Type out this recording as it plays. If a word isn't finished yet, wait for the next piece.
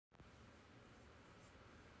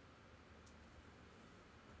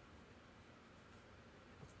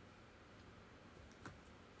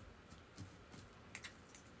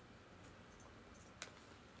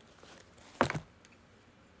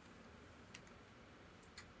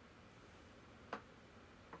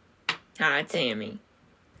Hi, Tammy.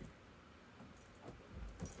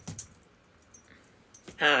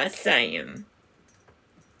 Hi, Sam.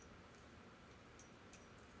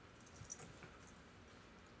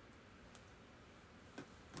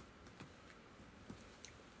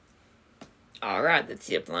 Alright, the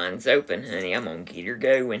tip line's open, honey. I'm gonna get her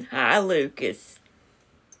going. Hi, Lucas.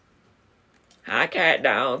 Hi, Cat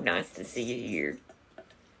Dog. Nice to see you here.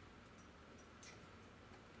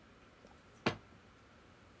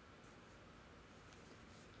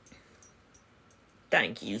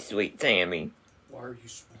 Thank you, sweet Tammy. Why are you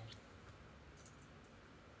smiling?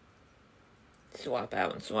 Swap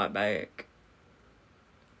out and swap back.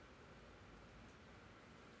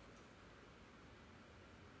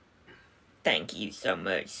 Thank you so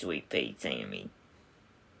much, sweet pea Tammy.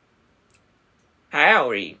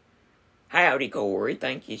 Howdy. Howdy, Corey.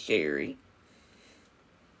 Thank you, Sherry.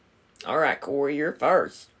 Alright, Corey, you're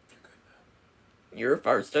first. You're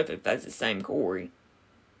first up if that's the same Corey.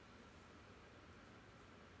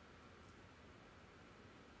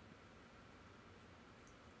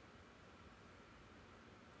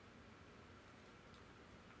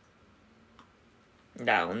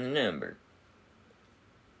 Dialing the number.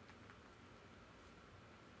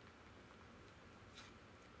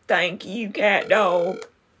 Thank you, Cat Dog.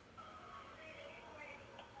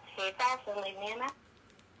 Hey, Dawson, leave me a message.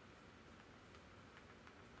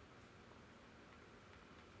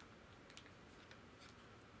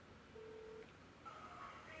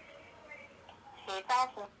 Hey,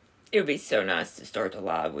 Dawson. It would be so nice to start the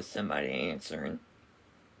live with somebody answering.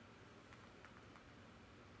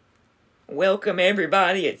 Welcome,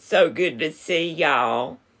 everybody. It's so good to see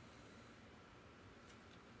y'all.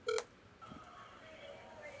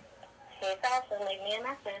 Hey, Dawson, leave me a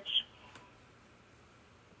message.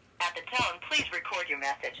 At the tone, please record your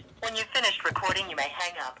message. When you've finished recording, you may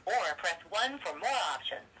hang up or press 1 for more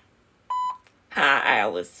options. Hi,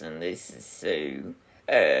 Allison. This is Sue.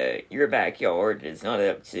 Your backyard is not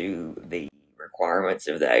up to the requirements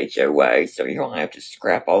of the HOA, so you're going to have to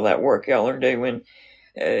scrap all that work y'all are doing.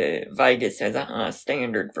 Vegas has a high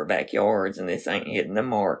standard for backyards, and this ain't hitting the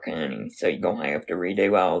mark, honey. So you're going to have to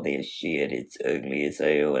redo all this shit. It's ugly as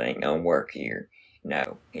hell. It ain't going to work here.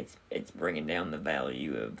 No, it's bringing down the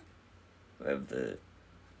value of the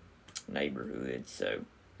neighborhood, so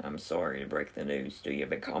I'm sorry to break the news to you,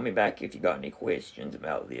 but call me back if you got any questions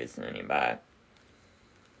about this, honey. Bye.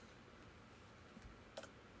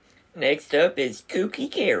 Next up is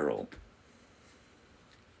Kooky Carol.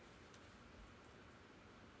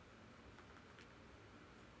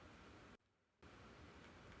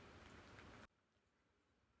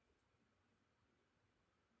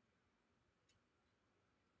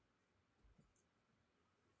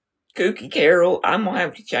 Kooky Carol, I'm going to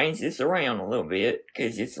have to change this around a little bit,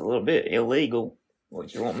 because it's a little bit illegal,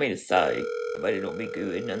 what you want me to say, but it'll be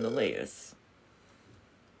good nonetheless.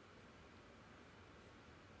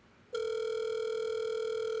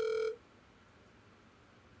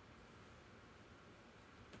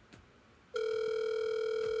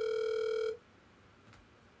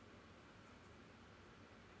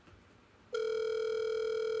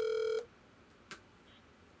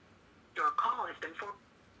 Your call has been forwarded.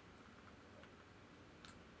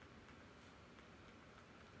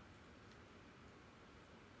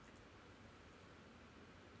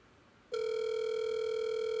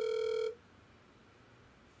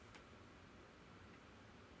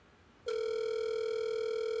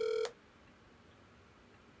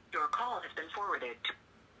 Your call has been forwarded to...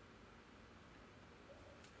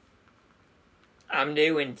 I'm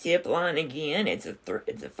doing tip line again. It's a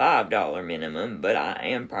 $5 minimum, but I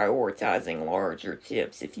am prioritizing larger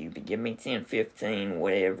tips. If you could give me 10, 15,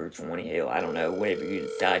 whatever, 20, hell, I don't know, whatever you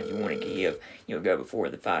decide you want to give, you'll go before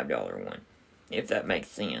the $5 one, if that makes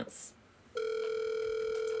sense.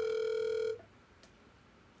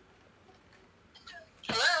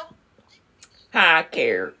 Hello? Hi,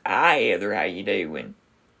 Heather, how you doing?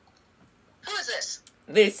 Who is this?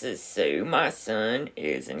 This is Sue. My son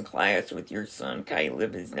is in class with your son,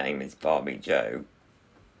 Caleb. His name is Bobby Joe.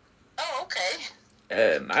 Oh, okay.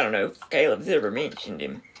 I don't know if Caleb's ever mentioned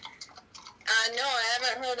him. No, I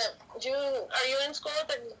haven't heard of... Are you in school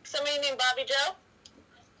with somebody named Bobby Joe?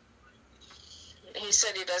 He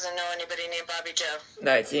said he doesn't know anybody named Bobby Joe.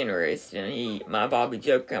 That's interesting. My Bobby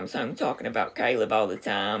Joe comes home talking about Caleb all the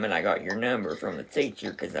time, and I got your number from the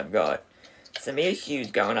teacher because I've got some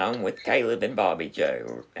issues going on with Caleb and Bobby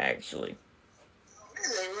Joe, actually.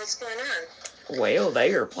 Really? What's going on? Well,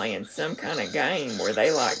 they are playing some kind of game where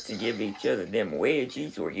they like to give each other them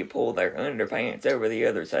wedgies where you pull their underpants over the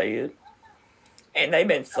other's head. And they've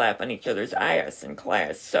been slapping each other's ass in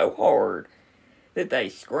class so hard that they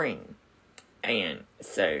scream. And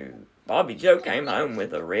so Bobby Joe came home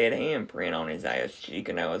with a red handprint on his ass cheek,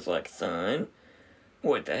 and I was like, son,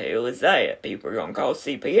 what the hell is that? People are gonna call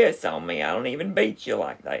CPS on me. I don't even beat you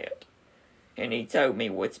like that. And he told me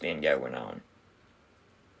what's been going on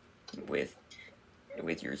with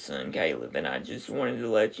your son Caleb, and I just wanted to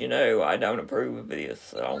let you know I don't approve of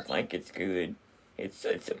this. I don't think it's good. It's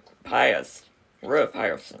a past, rough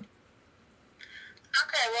housing.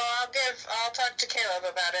 Okay, well, I'll talk to Caleb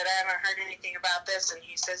about it. I haven't heard anything about this, and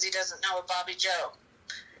he says he doesn't know Bobby Joe.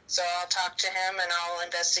 So I'll talk to him, and I'll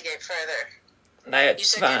investigate further. That's You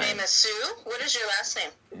said fine. your name is Sue? What is your last name?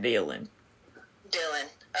 Dylan. Dylan.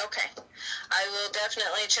 Okay. I will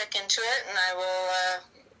definitely check into it, and I will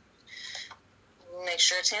make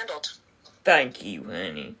sure it's handled. Thank you,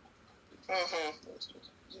 honey.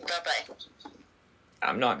 Bye-bye.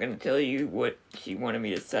 I'm not going to tell you what she wanted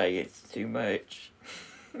me to say. It's too much.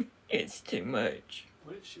 It's too much.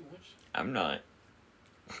 What did she want? I'm not.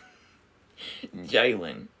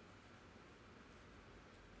 Jalen.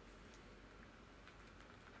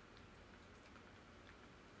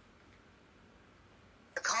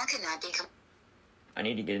 The call cannot be... I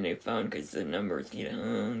need to get a new phone because the numbers get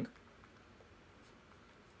hung.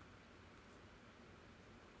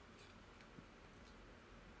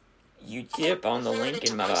 You tip on the link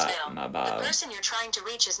in my bio. The person you're trying to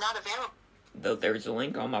reach is not available. There's a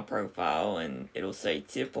link on my profile, and it'll say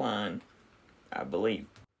tip line, I believe.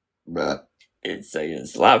 But It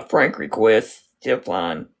says live prank request, tip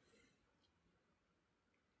line.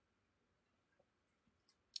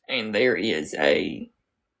 And there is a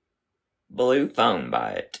blue phone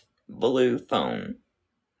by it. Blue phone.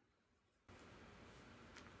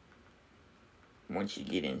 Once you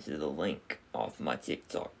get into the link off my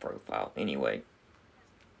TikTok profile. Anyway.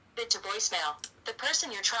 To voicemail. The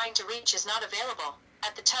person you're trying to reach is not available.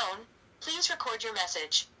 At the tone, please record your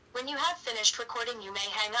message. When you have finished recording, you may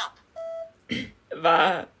hang up.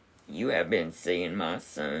 Vi, you have been seeing my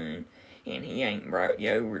son, and he ain't brought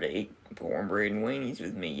you over to eat cornbread and weenies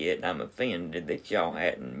with me yet, and I'm offended that y'all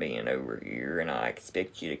hadn't been over here, and I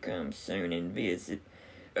expect you to come soon and visit.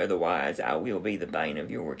 Otherwise, I will be the bane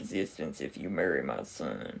of your existence if you marry my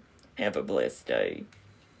son. Have a blessed day.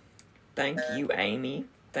 Thank you, Amy.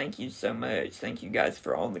 Thank you so much. Thank you guys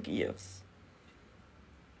for all the gifts.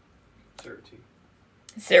 Sarah T.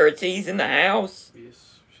 Sarah T's in the house?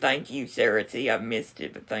 Yes. Thank you, Sarah T. I've missed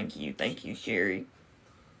it, but thank you. Thank you, Sherry.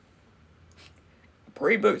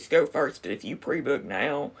 Pre-books go first, but if you pre-book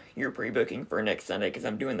now, you're pre-booking for next Sunday, because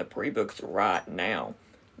I'm doing the pre-books right now.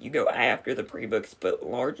 You go after the pre-books, but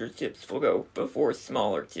larger tips will go before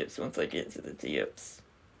smaller tips once I get to the tips.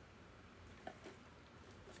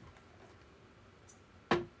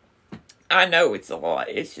 I know it's a lot.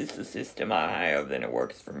 It's just the system I have, and it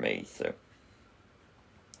works for me, so.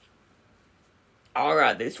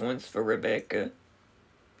 Alright, this one's for Rebecca.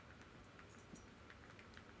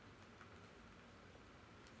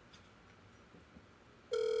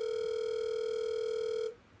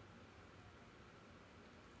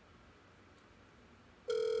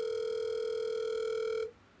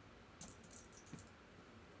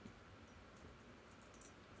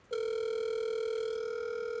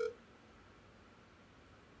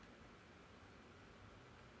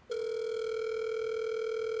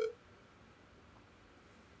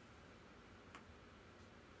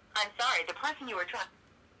 I'm sorry, the person you were trying...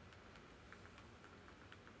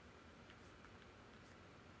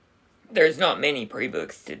 There's not many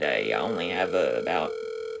pre-books today. I only have about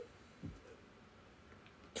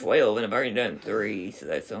 12, and I've already done 3, so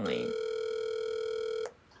that's only...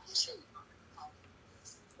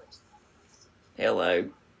 Hello.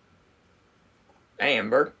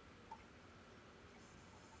 Amber.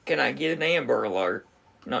 Can I get an Amber Alert?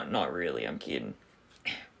 Not really, I'm kidding.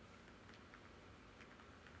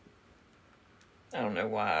 I don't know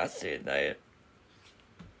why I said that.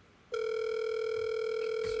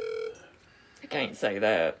 I can't say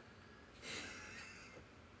that.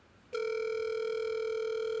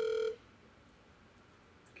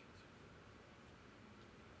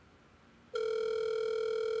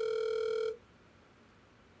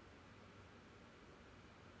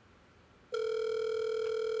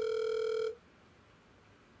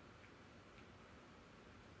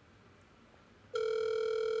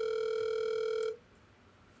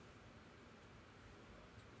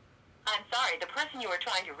 I'm sorry, the person you were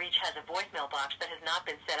trying to reach has a voicemail box that has not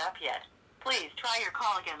been set up yet. Please try your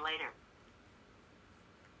call again later.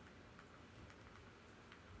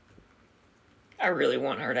 I really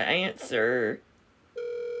want her to answer.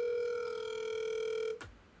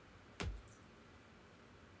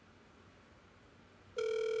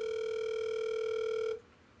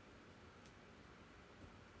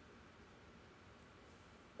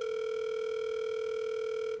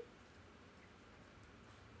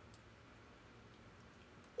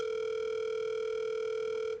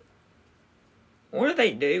 What are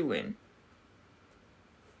they doing?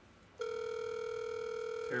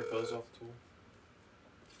 Here, fuzz off the tool.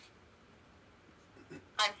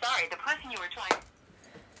 I'm sorry, the person you were trying...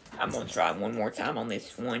 I'm gonna try one more time on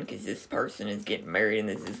this one, because this person is getting married and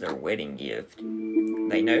this is their wedding gift.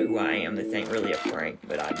 They know who I am. This ain't really a prank,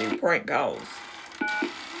 but I do prank calls.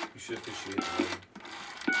 You should appreciate the wedding.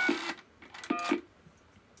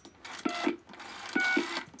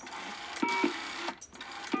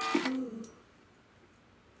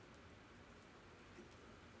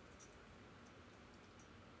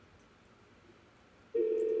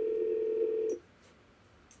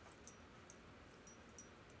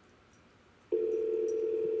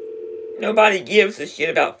 Nobody gives a shit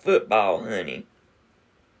about football, honey.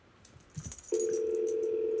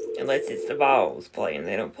 Unless it's the Vols playing.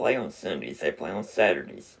 They don't play on Sundays, they play on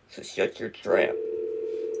Saturdays. So shut your trap.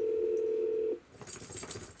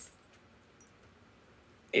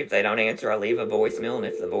 If they don't answer, I leave a voicemail, and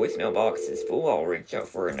if the voicemail box is full, I'll reach out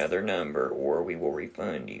for another number, or we will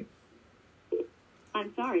refund you.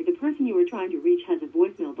 I'm sorry, the person you were trying to reach has a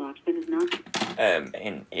voicemail box that is not...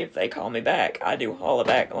 And if they call me back, I do Holla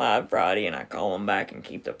Back Live Friday, and I call them back and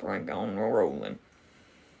keep the prank on rolling.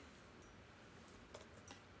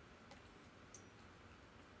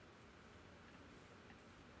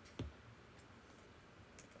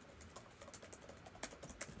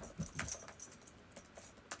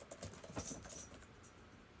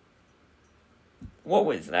 What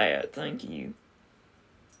was that? Thank you.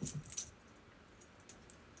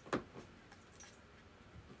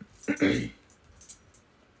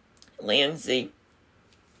 Lindsay.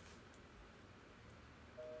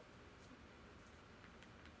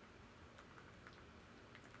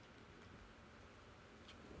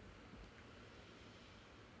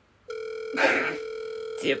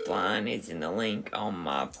 Tip line is in the link on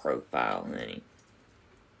my profile, honey.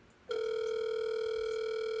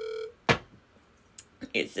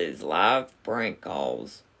 It says live prank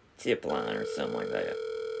calls, tip line, or something like that.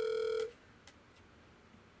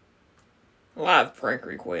 Live prank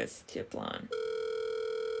request, tip line.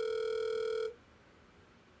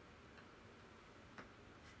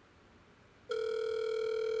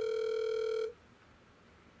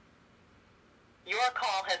 Your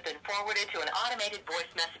call has been forwarded to an automated voice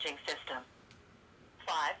messaging system.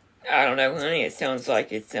 5. I don't know, honey. It sounds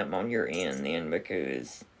like it's something on your end then,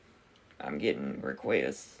 because I'm getting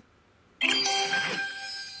requests.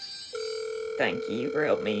 Thank you for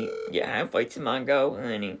helping me get halfway to my goal,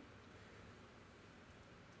 honey.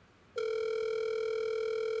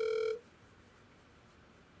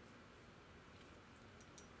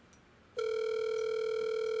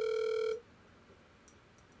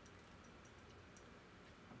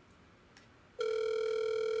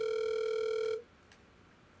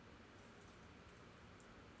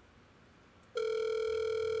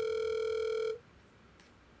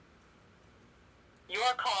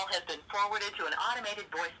 Your call has been forwarded to an automated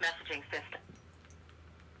voice messaging system.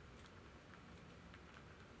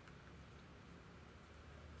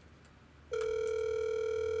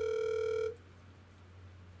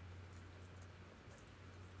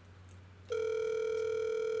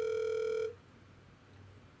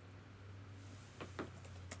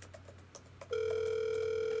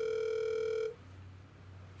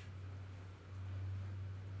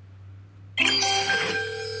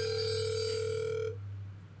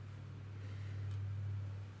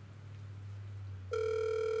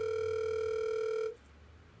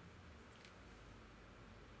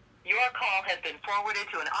 Your call has been forwarded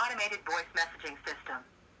to an automated voice messaging system.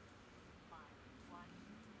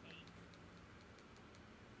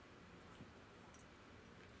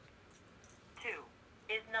 2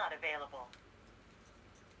 is not available.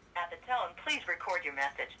 At the tone, please record your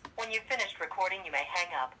message. When you've finished recording, you may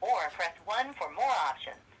hang up or press 1 for more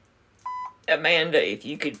options. Amanda, if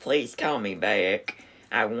you could please call me back.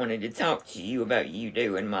 I wanted to talk to you about you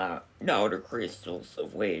doing my daughter Crystal's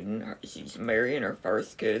wedding. She's marrying her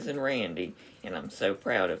first cousin Randy, and I'm so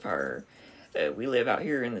proud of her. We live out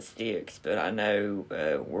here in the sticks, but I know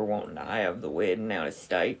we're wanting to have the wedding out of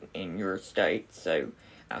state, in your state, so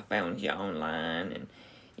I found you online, and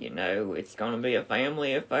you know, it's going to be a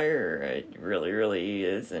family affair. It really, really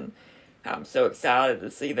is, and I'm so excited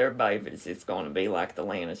to see their babies. It's going to be like the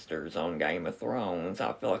Lannisters on Game of Thrones.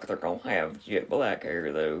 I feel like they're going to have jet black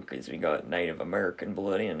hair, though, because we got Native American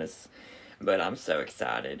blood in us. But I'm so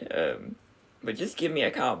excited. But just give me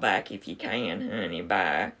a call back if you can, honey.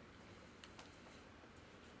 Bye.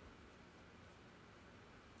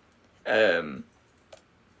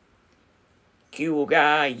 Cool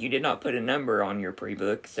guy, you did not put a number on your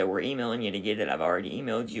pre-book, so we're emailing you to get it. I've already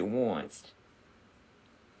emailed you once.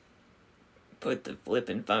 put the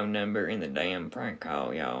flipping phone number in the damn prank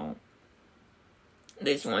call, y'all.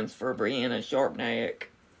 This one's for Brianna Sharpnack.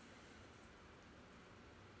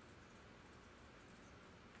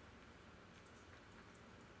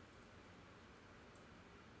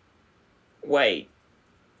 Wait.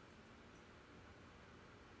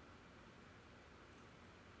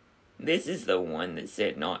 This is the one that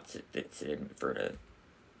said not to, that said for the...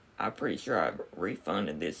 I'm pretty sure I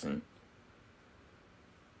refunded this one.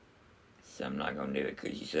 So I'm not going to do it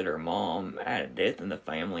because you said her mom had a death in the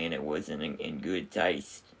family and it wasn't in good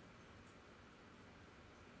taste.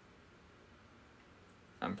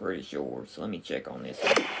 I'm pretty sure. So let me check on this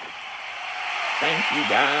one. Thank you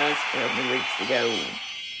guys for helping me reach the goal.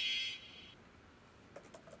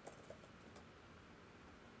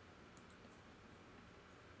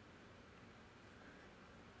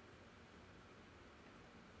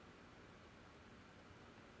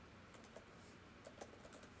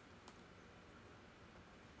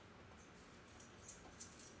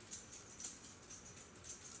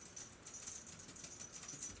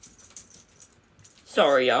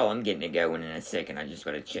 Sorry, y'all, I'm getting it going in a second. I just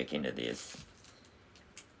gotta check into this.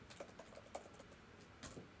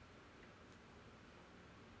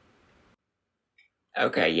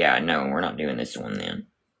 Okay, yeah, no, we're not doing this one then.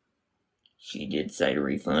 She did say to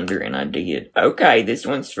refund her, and I did. Okay, this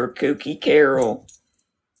one's for Kooky Carol.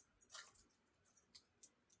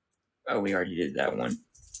 Oh, we already did that one.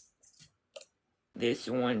 This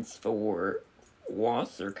one's for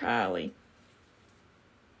Wasser Kylie.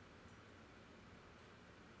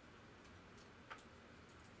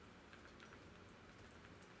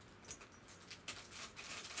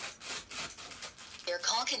 Your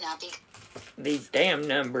call cannot be... These damn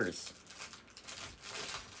numbers.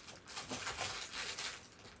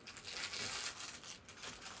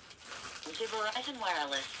 To Verizon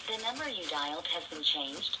Wireless, the number you dialed has been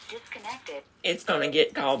changed. Disconnected. It's gonna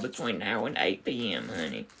get called between now and 8 p.m.,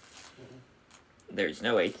 honey. There's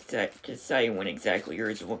no way to say when exactly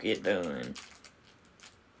yours will get done.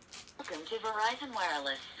 Welcome to Verizon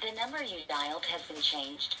Wireless. The number you dialed has been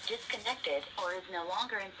changed, disconnected, or is no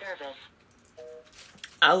longer in service.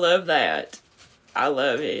 I love that. I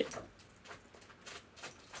love it.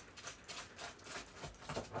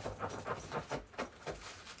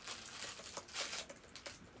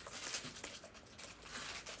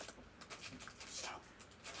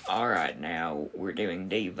 Alright, now we're doing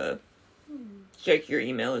Diva. Check your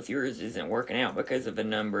email if yours isn't working out because of a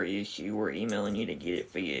number issue. We're emailing you to get it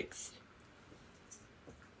fixed.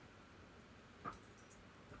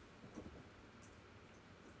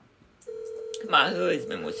 My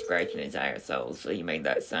husband was scratching his asshole, so he made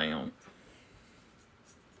that sound.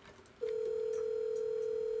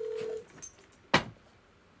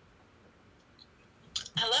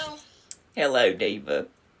 Hello? Hello, Diva.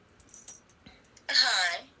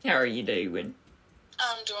 Hi. How are you doing?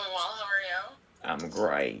 I'm doing well. How are you? I'm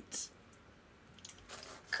great.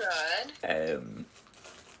 Good.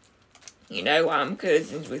 You know, I'm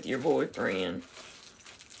cousins with your boyfriend.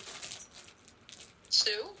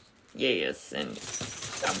 Sue? Yes, and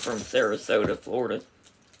I'm from Sarasota, Florida.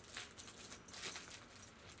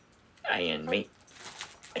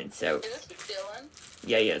 And so, Is this Dylan?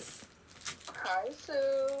 yes. Hi,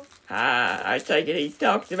 Sue. Hi, I take it he's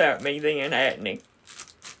talked about me then, hadn't he?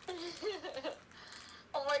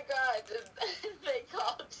 Oh my god, they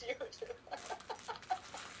called you.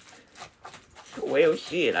 Well,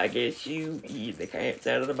 shit, I guess the cat's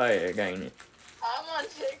out of the bag, ain't it? I'm on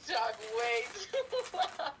TikTok way too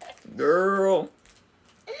much. Girl,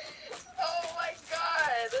 Oh my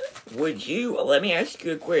god. let me ask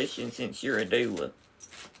you a question since you're a doula.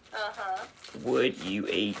 Uh-huh. Would you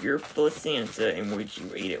eat your placenta and would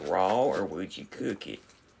you eat it raw or would you cook it?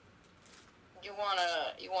 You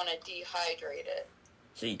wanna dehydrate it.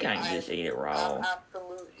 So you can't just eat it raw.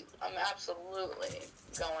 I'm absolutely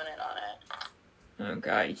going in on it.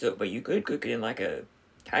 Okay, but you could cook it in like a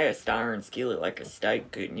cast iron skillet like a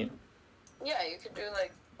steak, couldn't you? Yeah, you could do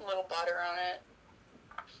like a little butter on it.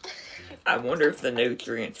 I wonder if the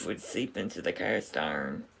nutrients would seep into the cast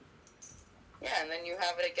iron. Yeah, and then you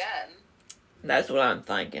have it again. That's what I'm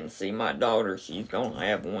thinking. See, my daughter, she's gonna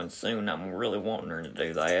have one soon. I'm really wanting her to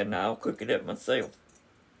do that, and I'll cook it up myself.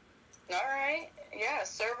 Alright. Yeah,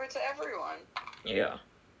 serve it to everyone. Yeah.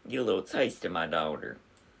 Get a little taste of my daughter.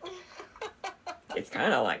 It's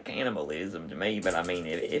kind of like cannibalism to me, but I mean,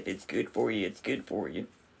 if it's good for you, it's good for you.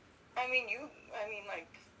 Like,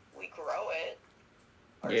 we grow it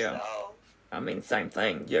Yeah. ourselves. I mean, same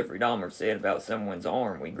thing Jeffrey Dahmer said about someone's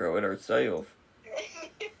arm. We grow it ourselves.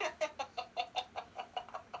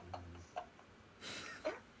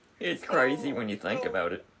 It's crazy when you think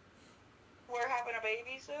about it. Where having a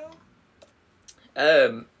baby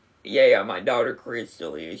soon? Yeah, my daughter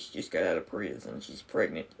Crystal is. She just got out of prison. She's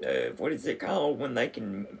pregnant. What is it called when they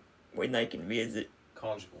can visit?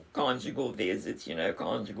 Conjugal visits.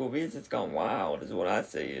 Conjugal visits gone wild is what I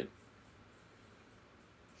said.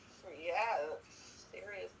 Yeah,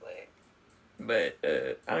 seriously. But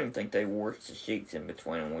I don't even think they wash the sheets in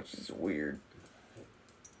between them, which is weird.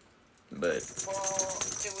 But well,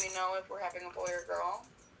 do we know if we're having a boy or girl?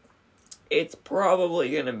 It's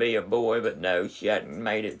probably gonna be a boy, but no, she hadn't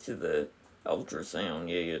made it to the ultrasound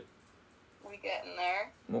yet. We getting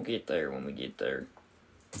there? We'll get there when we get there.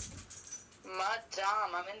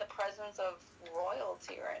 Madame, I'm in the presence of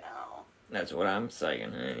royalty right now. That's what I'm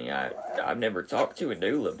saying, honey. I've never talked to a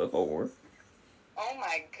doula before. Oh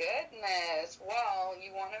my goodness. Well,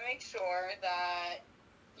 you want to make sure that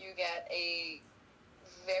you get a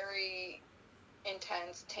very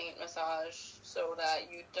intense taint massage so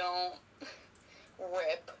that you don't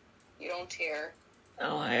rip, you don't tear.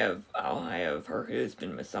 I'll have her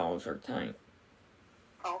husband massage her taint.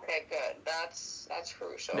 Okay, good. That's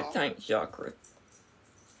crucial. The taint chakra.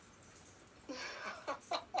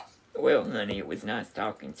 Well, honey, it was nice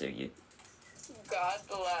talking to you. God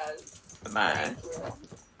bless. Bye. Thank you.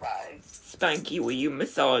 Bye. Spanky, will you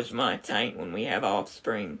massage my taint when we have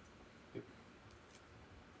offspring?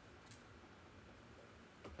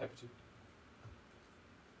 Happy to.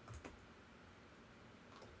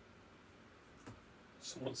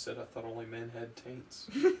 Someone said I thought only men had taints.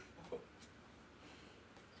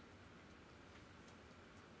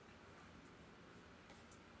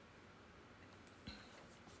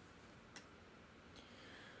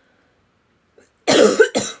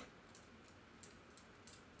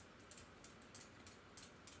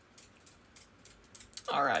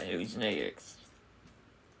 Alright, who's next?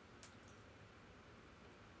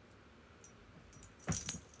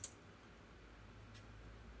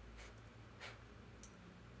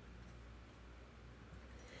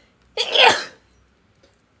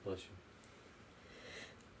 Bless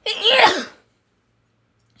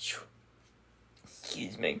you.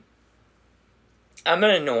 Excuse me. I'm an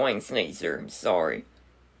annoying sneezer, I'm sorry.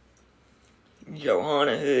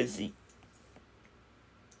 Johanna Hussey.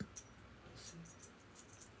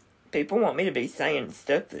 People want me to be saying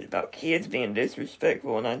stuff about kids being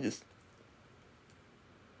disrespectful, and I just...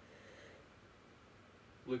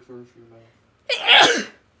 Look for your mouth.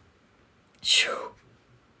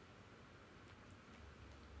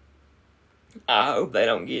 I hope they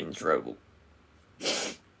don't get in trouble.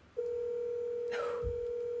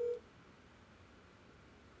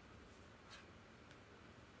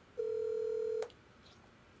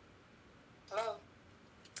 Hello?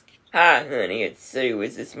 Hi, honey, it's Sue.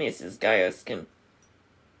 Is this Mrs. Gaskin?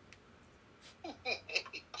 Yeah,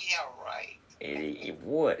 right.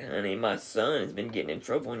 What, honey? My son has been getting in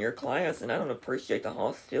trouble in your class, and I don't appreciate the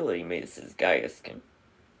hostility, Mrs. Gaskin.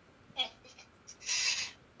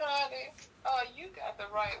 Honey, you got the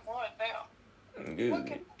right one now. Good. What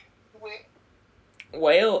can we...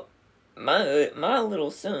 Well, my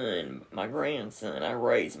little son, my grandson, I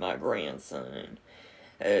raised my grandson,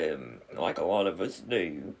 like a lot of us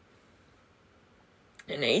do.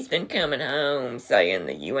 And he's been coming home saying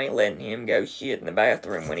that you ain't letting him go shit in the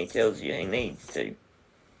bathroom when he tells you he needs to.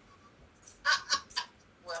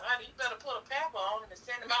 Well, honey, you better put a pamper on him and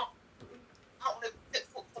send him out.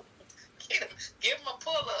 Give him a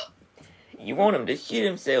pull-up. You want him to shit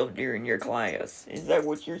himself during your class. Is that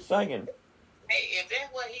what you're saying? Hey, if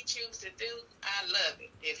that's what he chooses to do, I love it.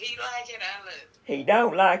 If he like it, I love it. He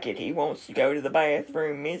don't like it. He wants to go to the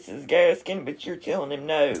bathroom, Mrs. Gaskin, but you're telling him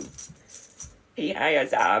no. He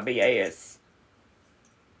has IBS.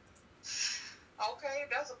 Okay,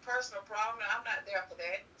 that's a personal problem. I'm not there for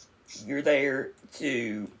that. You're there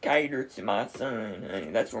to cater to my son, honey.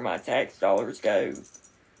 That's where my tax dollars go.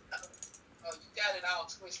 Oh, you got it all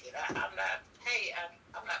twisted. I'm not paid.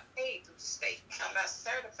 I'm not paid through the state. I'm not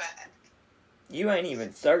certified. You ain't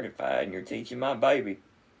even certified, and you're teaching my baby.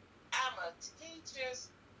 I'm a teacher's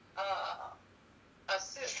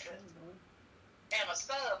assistant and a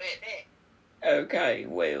sub at that. Okay,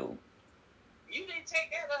 well, You didn't take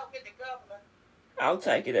that up with the governor. I'll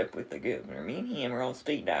take it up with the governor. Me and him are on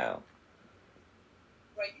speed dial.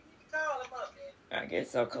 Well, you need to call him up then. I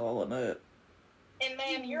guess I'll call him up. And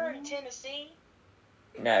ma'am, you're in Tennessee?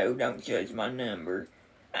 No, don't judge my number.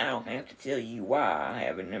 I don't have to tell you why I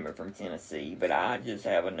have a number from Tennessee, but I just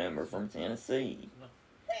have a number from Tennessee.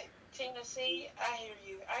 Hey, Tennessee, I hear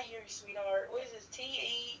you, sweetheart. What is this?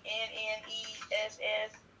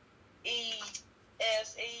 TENNESSESE?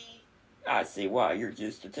 I see why. You're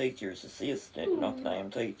just a teacher's assistant, not the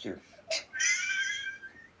damn teacher.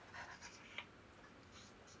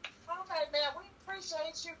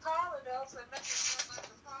 you calling us and making sound like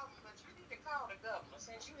a problem, but you need to call the governor.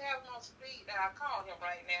 Since you have him on speed, I'll call him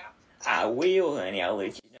right now. I will, honey. I'll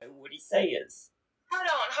let you know what he says. Hold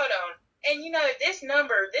on. And you know, this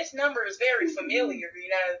number is very familiar, you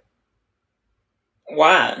know.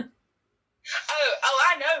 Why? Oh,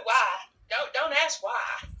 I know why. Don't ask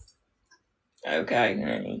why. Okay,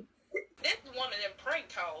 honey. This is one of them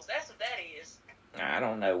prank calls. That's what that is. I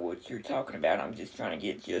don't know what you're talking about. I'm just trying to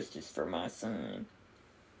get justice for my son.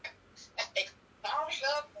 Call the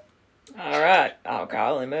governor. Alright, I'll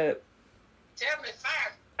call him up. Tell him to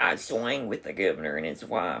fire. I swing with the governor and his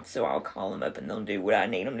wife, so I'll call him up and they'll do what I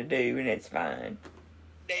need them to do, and it's fine.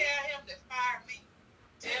 Tell him to fire me.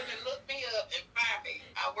 Tell him to look me up and fire me.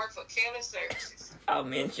 I work for Kelly Services. I'll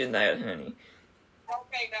mention that, honey.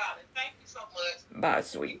 Okay, darling. Thank you so much. Bye,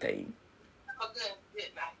 sweet pea. Have a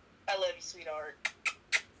good night. I love you, sweetheart.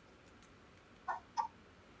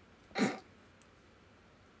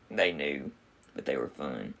 They knew, but they were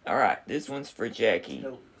fun. Alright, this one's for Jackie.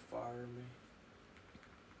 Don't fire me.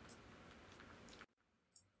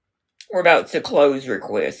 We're about to close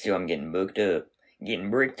requests, so I'm getting booked up.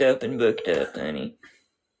 Getting bricked up and booked up, honey.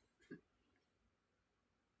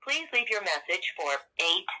 Please leave your message for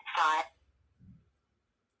 85.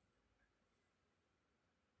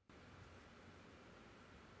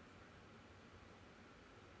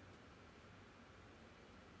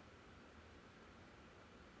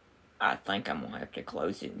 I think I'm gonna have to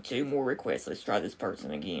close it in 2 more requests. Let's try this person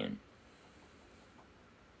again.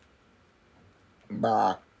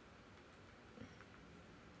 Bah.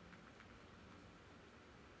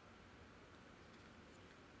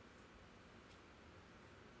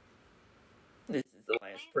 This is the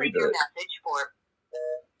last Please leave your pre-book. message for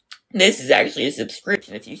This is actually a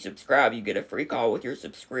subscription. If you subscribe, you get a free call with your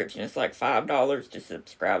subscription. It's like $5 to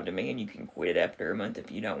subscribe to me, and you can quit after a month if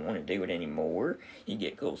you don't want to do it anymore. You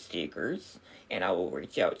get cool stickers, and I will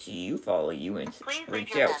reach out to you, follow you, and Please leave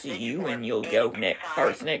reach your out to message you, for and you'll go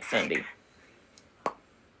first 856. next Sunday.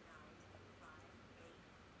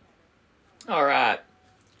 Alright.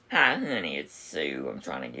 Hi, honey, it's Sue. I'm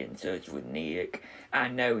trying to get in touch with Nick. I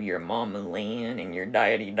know your mama Lynn and your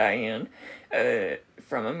daddy Dan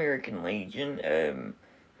from American Legion.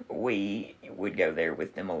 We would go there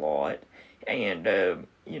with them a lot. And,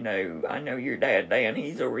 you know, I know your dad Dan,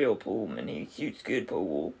 he's a real poolman. He shoots good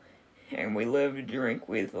pool. And we love to drink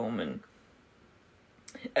with him.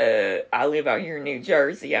 And I live out here in New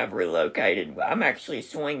Jersey. I've relocated. I'm actually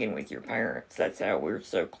swinging with your parents. That's how we're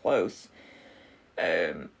so close.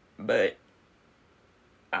 But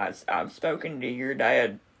I've spoken to your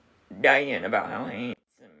dad, Dan, about how handsome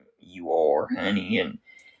you are, honey, and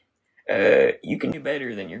you can do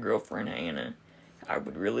better than your girlfriend Hannah. I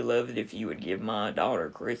would really love it if you would give my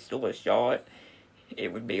daughter Crystal a shot.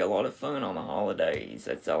 It would be a lot of fun on the holidays.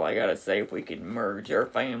 That's all I gotta say. If we could merge our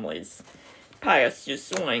families past just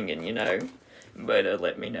swinging, you know. But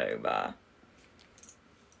let me know. Bye.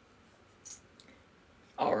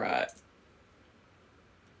 Alright.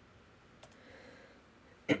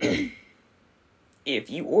 If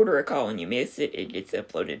you order a call and you miss it, it gets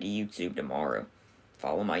uploaded to YouTube tomorrow.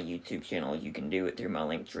 Follow my YouTube channel. You can do it through my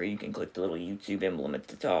link tree. You can click the little YouTube emblem at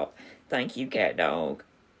the top. Thank you, Cat Dog.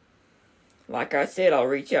 Like I said, I'll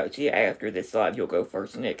reach out to you after this live. You'll go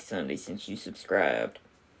first next Sunday since you subscribed.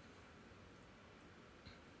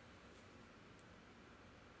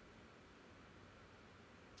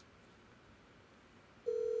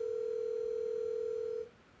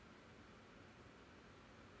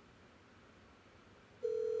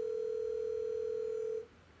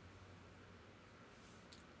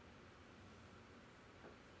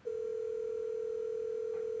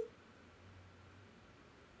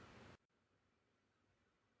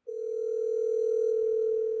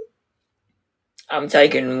 I'm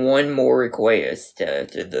taking one more request to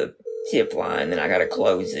the tip line, then I gotta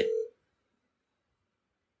close it.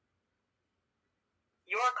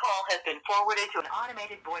 Your call has been forwarded to an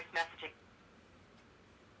automated voice messaging.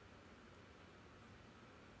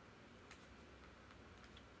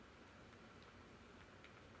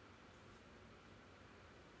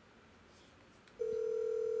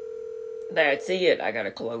 That's it. I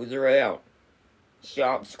gotta close her out.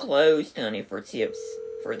 Shop's closed, honey, for tips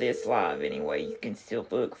for this live anyway. You can still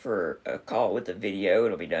book for a call with a video.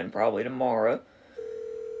 It'll be done probably tomorrow.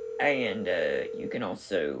 And you can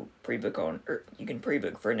also pre-book on, you can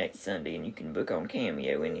pre-book for next Sunday, and you can book on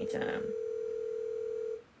Cameo anytime.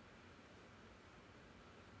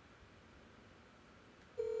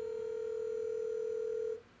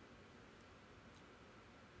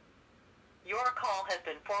 Your call has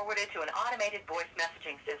been forwarded to an automated voice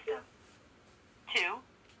messaging system. 2,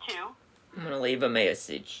 2, I'm gonna leave a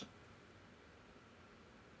message.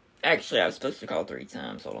 Actually, I was supposed to call 3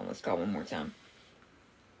 times. Hold on, let's call one more time.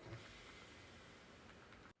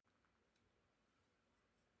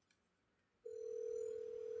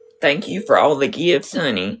 Thank you for all the gifts,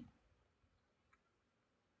 honey.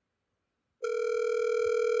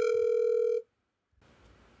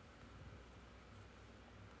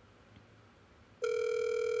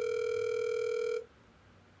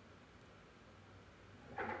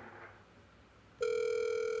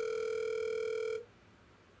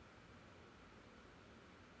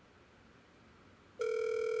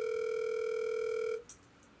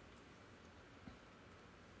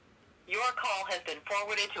 Your call has been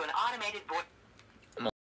forwarded to an automated voice.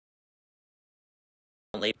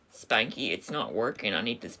 Spanky, it's not working. I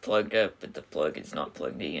need this plugged up, but the plug is not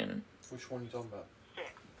plugged in. Which one are you talking about?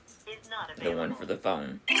 6 is not The available. one for the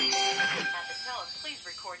phone. At the tone, please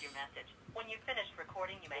record your message. When you've finished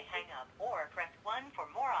recording, you may hang up or press 1 for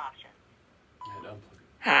more options. I had unplugged.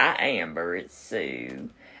 Hi, Amber. It's Sue.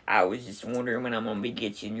 I was just wondering when I'm gonna be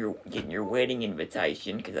getting your wedding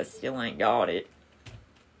invitation, because I still ain't got it.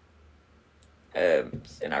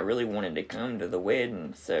 And I really wanted to come to the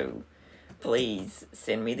wedding, so please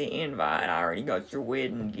send me the invite. I already got your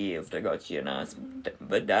wedding gift. I got you a nice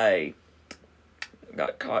bidet.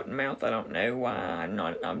 Got cotton mouth. I don't know why.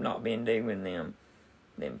 I've not been doing them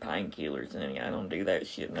painkillers, honey. I don't do that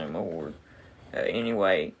shit no more.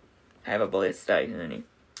 Anyway, have a blessed day, honey.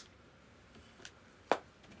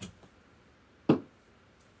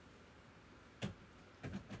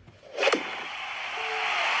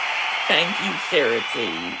 Thank you, Sarah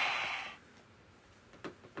T.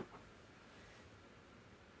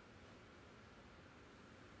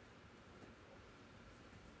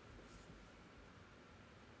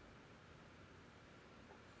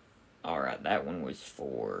 Alright, that one was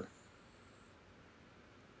for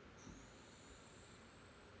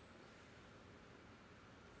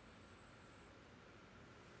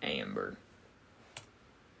Amber.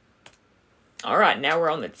 Alright, now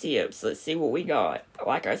we're on the tips. Let's see what we got.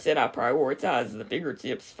 Like I said, I prioritize the bigger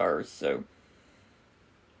tips first, so.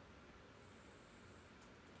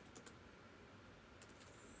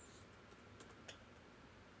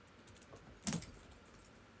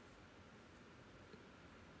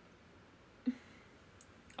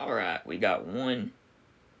 Alright, we got one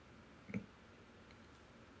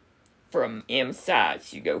from M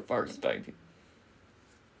Sites. You go first, baby.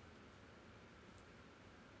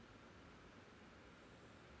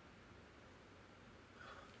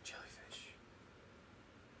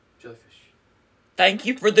 Jellyfish. Thank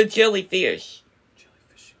you for the jellyfish.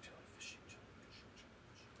 Jellyfish.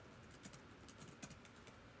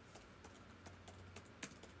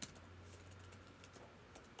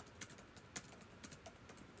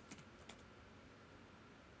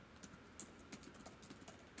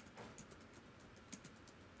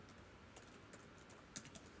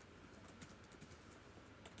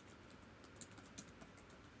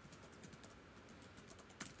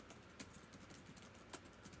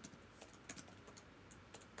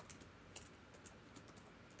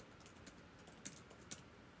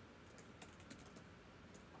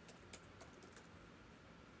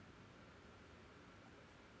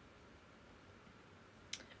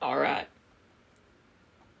 Alright.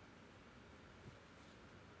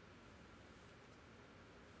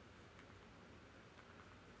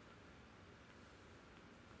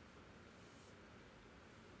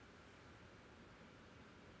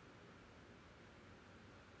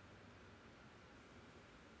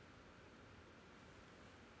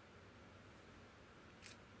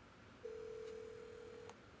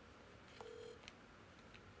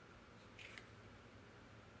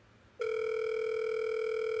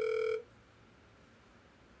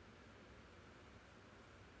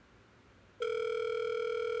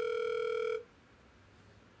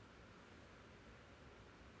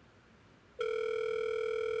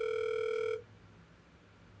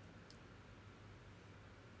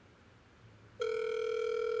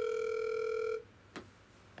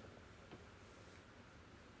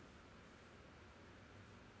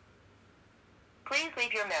 Please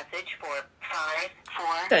leave your message for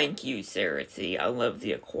 5-4. Thank you, Sarah T. I love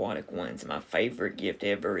the aquatic ones. My favorite gift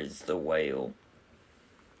ever is the whale.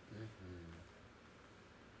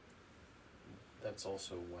 That's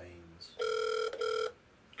also Wayne's.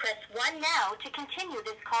 Press 1 now to continue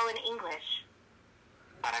this call in English.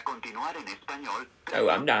 Para continuar en español. Oh,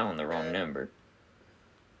 I'm dialing the wrong number.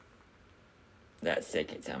 That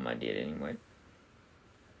second time I did anyway.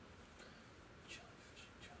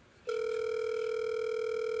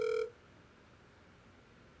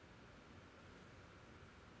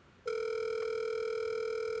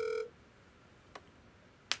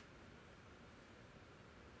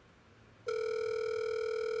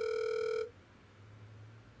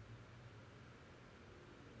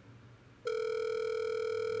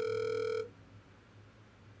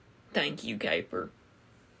 Thank you, Caper.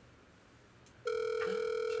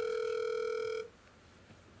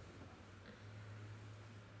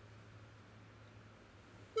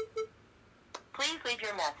 Please leave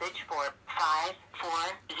your message for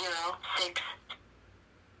 5406.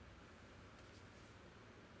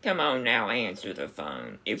 Come on now, answer the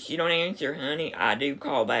phone. If she don't answer, honey, I do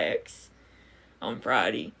callbacks on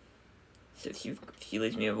Friday. So if she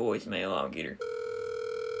leaves me a voicemail, I'll get her.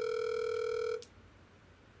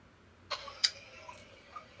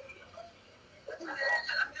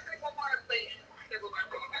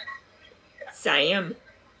 Sam?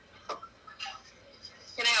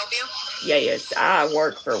 Can I help you? Yes, I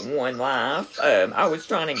work for One Life. I was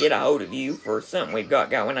trying to get a hold of you for something we've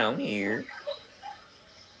got going on here.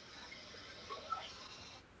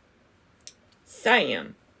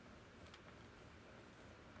 Sam.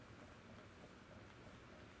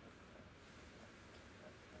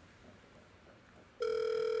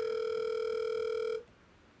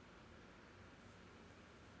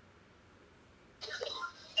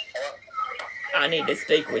 I need to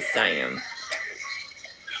speak with Sam.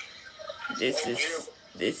 This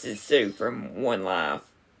is Sue from One Life.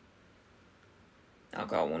 I'll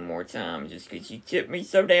call one more time just because you tipped me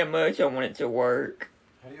so damn much I want it to work.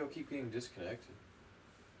 How do y'all keep getting disconnected?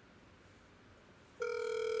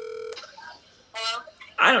 Hello?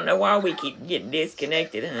 I don't know why we keep getting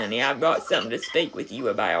disconnected, honey. I've got something to speak with you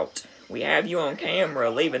about. We have you on camera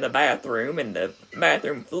leaving the bathroom, and the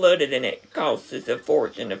bathroom flooded, and it costs us a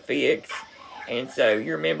fortune to fix. And so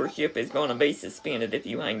your membership is going to be suspended if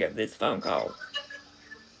you hang up this phone call.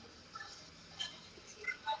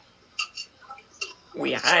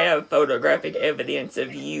 We have photographic evidence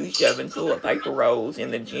of you shoving toilet paper rolls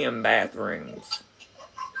in the gym bathrooms.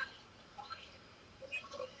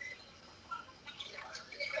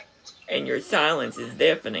 And your silence is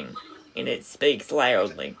deafening, and it speaks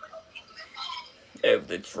loudly of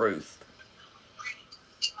the truth.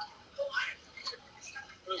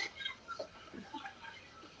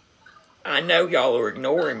 I know y'all are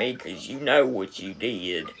ignoring me because you know what you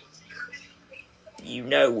did. You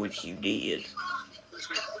know what you did.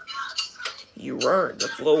 You ruined the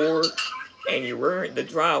floor, and you ruined the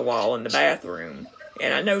drywall in the bathroom.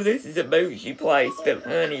 And I know this is a bougie place, but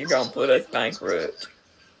honey, you're gonna put us bankrupt.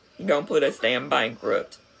 You're gonna put us damn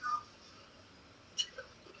bankrupt.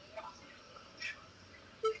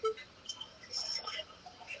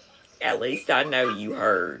 At least I know you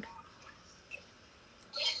heard.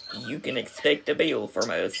 You can expect a bill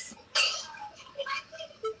from us.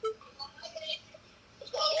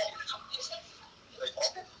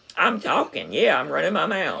 I'm talking. Yeah, I'm running my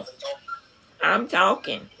mouth. I'm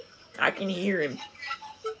talking. I can hear him.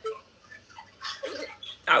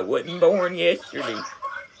 I wasn't born yesterday.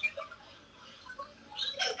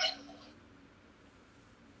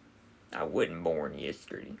 I wasn't born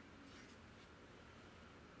yesterday.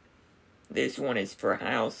 This one is for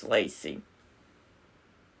House Lacey.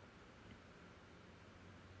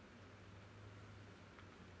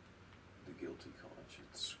 The guilty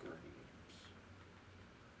conscience screams.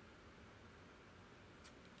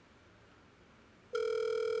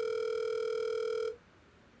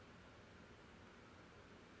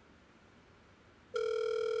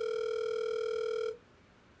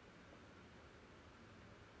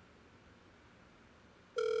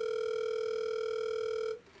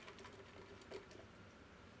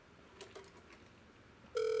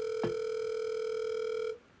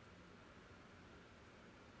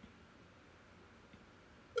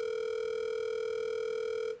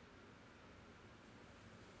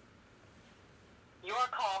 Your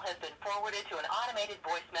call has been forwarded to an automated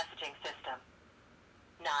voice messaging system.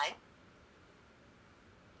 9.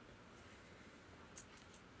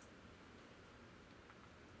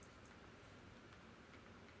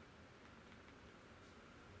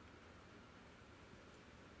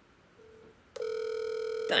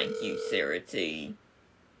 Thank you, Sarah T.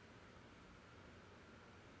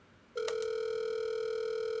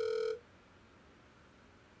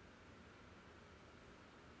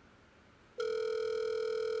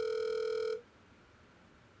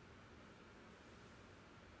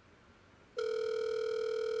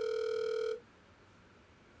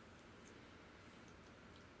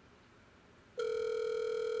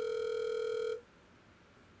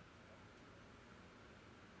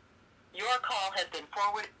 Your call has been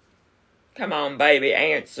forwarded. Come on, baby,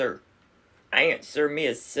 answer. Answer,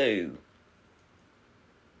 Miss Sue.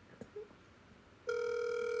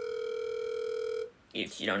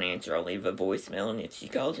 If she don't answer, I'll leave a voicemail, and if she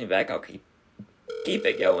calls me back, I'll keep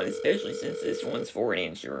it going, especially since this one's for an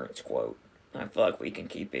insurance quote. I feel like we can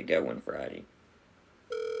keep it going Friday.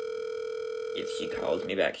 If she calls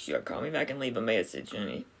me back, she'll call me back and leave a message,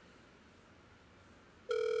 honey.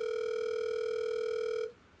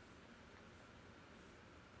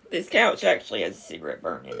 This couch actually has a cigarette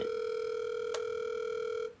burn in it.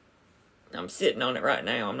 I'm sitting on it right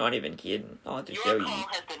now. I'm not even kidding. I'll have to show Your you. call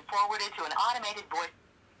has been forwarded to an automated voice.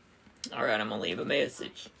 Alright, I'm gonna leave a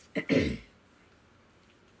message. Is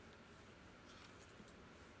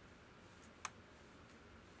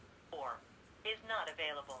not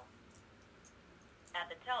available. At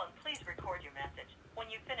the tone, please record your message. When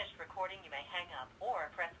you've finished recording, you may hang up or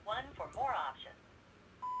press 1 for more options.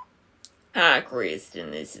 Hi,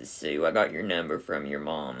 Kristen. This is Sue. I got your number from your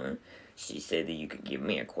mama. She said that you could give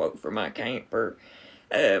me a quote for my camper.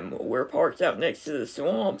 We're parked out next to the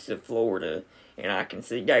swamps of Florida, and I can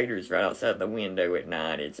see gators right outside the window at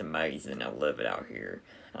night. It's amazing. I love it out here.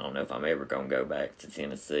 I don't know if I'm ever gonna go back to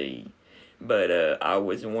Tennessee. But, I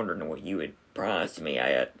was wondering what you would price me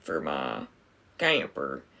at for my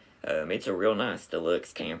camper. It's a real nice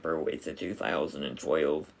deluxe camper. It's a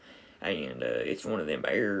 2012, and, it's one of them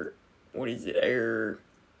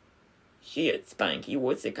Spanky,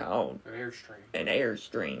 what's it called? An Airstream. An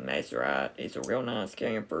Airstream, that's right. It's a real nice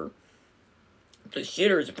camper. The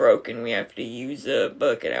shitter's broken. We have to use a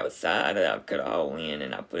bucket outside that I've cut a hole in,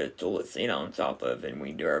 and I put a toilet seat on top of it, and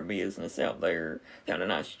we do our business out there. Found a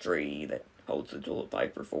nice tree that holds the toilet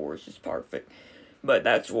paper for us. It's perfect. But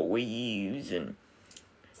that's what we use, and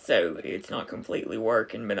so it's not completely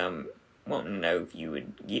working, but I'm wanting to know if you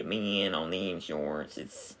would get me in on the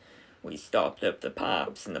insurance. We stopped up the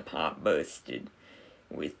pipes, and the pipe busted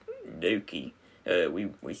with Dookie.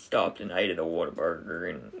 We stopped and ate at a Whataburger,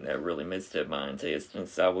 and that really messed up my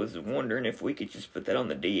intestines. So I was wondering if we could just put that on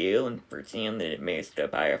the DL and pretend that it messed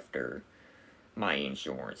up after my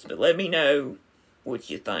insurance. But let me know what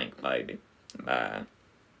you think, baby. Bye.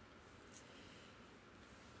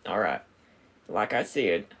 Alright. Like I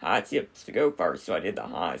said, high tips to go first, so I did the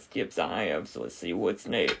highest tips I have, so let's see what's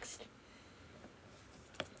next.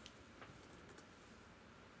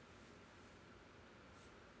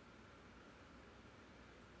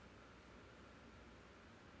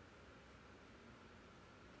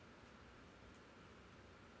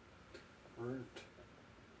 Burnt.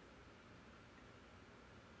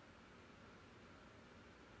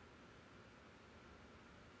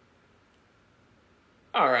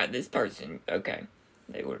 Alright, this person, okay.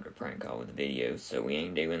 They ordered a prank call with a video, so we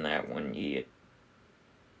ain't doing that one yet.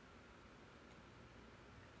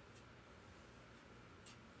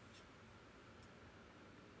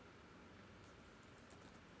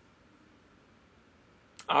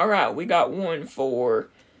 Alright, we got one for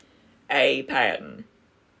A. Patton.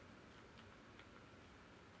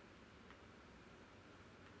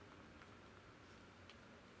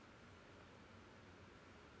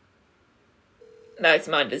 That's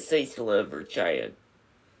my deceased lover, Chad.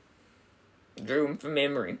 Drew him from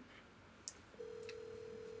memory.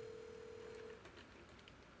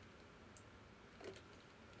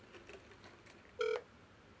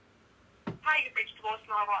 Hi, you've reached the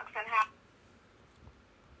voicemail box and how...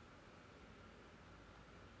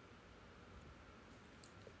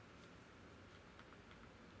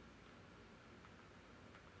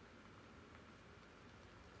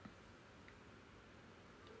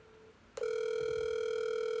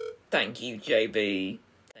 Thank you, JB.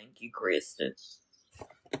 Thank you, Kristen.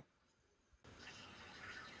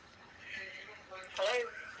 Hello?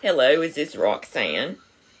 Hello, is this Roxanne?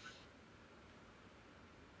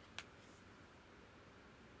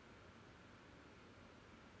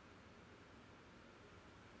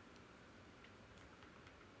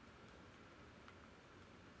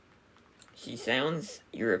 She sounds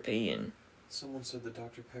European. Someone said the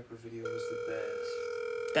Dr. Pepper video was the best.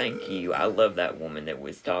 Thank you. I love that woman that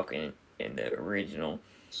was talking in the original.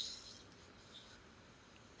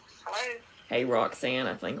 Hello? Hey, Roxanne,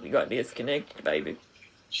 I think we got disconnected, baby.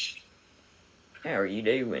 How are you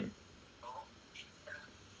doing?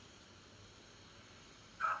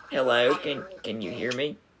 Hello, can you hear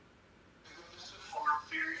me?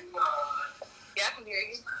 Yeah, I can hear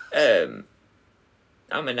you.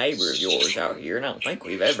 I'm a neighbor of yours out here, and I don't think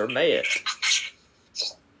we've ever met.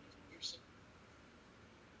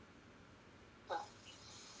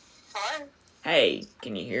 Hello? Hey,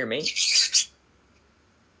 can you hear me?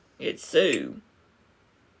 It's Sue.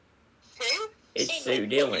 Who? It's Sue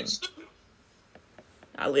Dillon.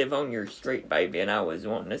 I live on your street, baby, and I was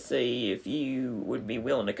wanting to see if you would be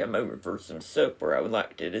willing to come over for some supper. I would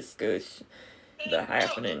like to discuss the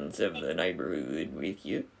happenings of the neighborhood with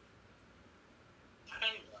you.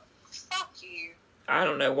 Fuck you. I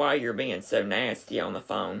don't know why you're being so nasty on the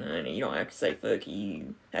phone, honey. You don't have to say fuck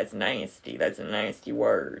you. That's nasty. That's a nasty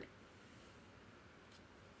word.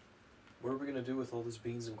 What are we gonna do with all this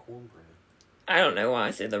beans and cornbread? I don't know why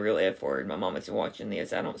I said the real F word. My mama's watching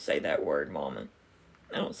this. I don't say that word, Mama.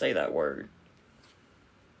 I don't say that word.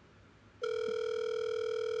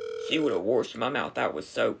 She would have washed my mouth out with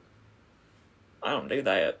soap. I don't do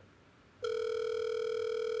that.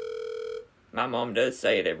 My mom does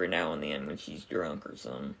say it every now and then when she's drunk or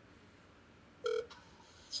something.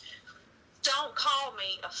 Don't call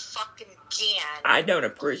me a fucking again. I don't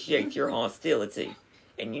appreciate your hostility.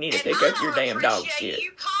 And you need to And pick I up your don't damn dog appreciate shit.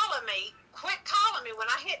 you calling me. Quit calling me. When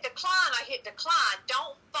I hit decline, I hit decline.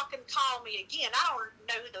 Don't fucking call me again. I don't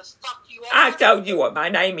know who the fuck you are. I told you what my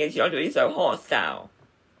name is. You don't be so hostile.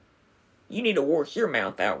 You need to wash your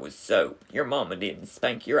mouth out with soap. Your mama didn't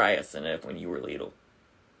spank your ass enough when you were little.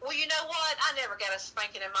 Well, you know what? I never got a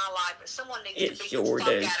spanking in my life, but someone needs It to beat sure the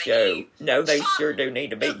fuck does out show. of you. No, they Fuck. sure do need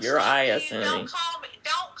to beat your Fuck ass, you. honey. Don't call me.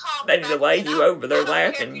 Don't call They me need to back lay again. you over their I don't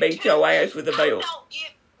lap care and if beat you your tell ass me. with a I belt. don't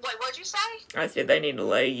get. Wait, what'd you say? I said they need to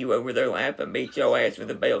lay you over their lap and beat your ass with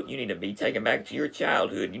a belt. You need to be taken back to your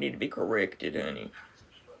childhood. You need to be corrected, honey.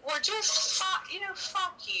 Well, just fuck.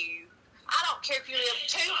 Fuck you. I don't care if you live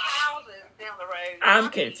 2 houses down the road. I'm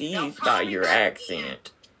Fuck you. Don't confused call by me your back accent. again.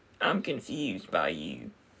 I'm confused by you.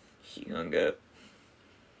 She hung up.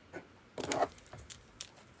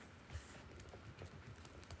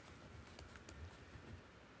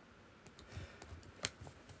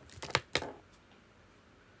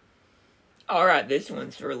 Alright, this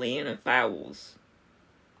one's for Leanna Fowles.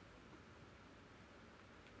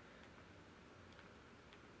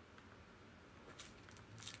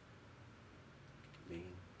 Mean.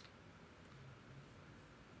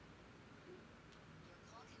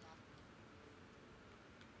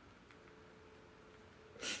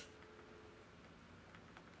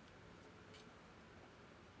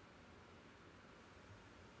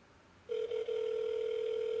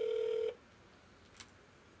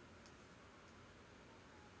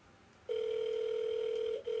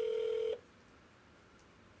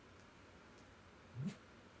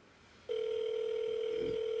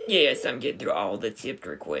 Yes, I'm getting through all the tipped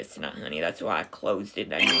requests tonight, honey. That's why I closed it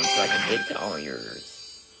down so I can get to all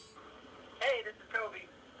yours. Hey, this is Toby.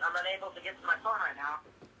 I'm unable to get to my phone right now.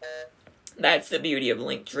 That's the beauty of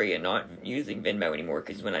Linktree and not using Venmo anymore,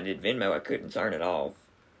 because when I did Venmo, I couldn't turn it off.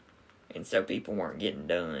 And so people weren't getting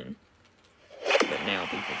done. But now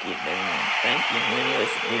people get done. Thank you, honey.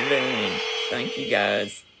 Let's get done. Thank you,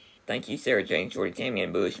 guys. Thank you, Sarah Jane, Shorty, Tammy,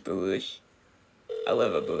 and Bush. I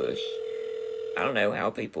love a bush. I don't know how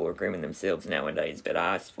people are grooming themselves nowadays, but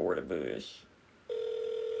I sport a bush.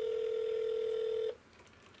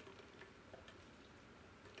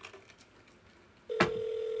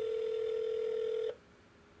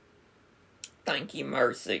 Thank you,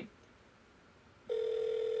 Mercy.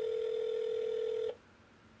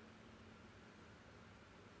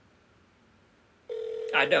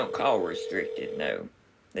 I don't call restricted, no.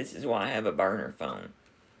 This is why I have a burner phone.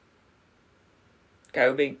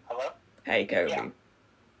 Kobe? Hello? Hey, Kobe. Yeah.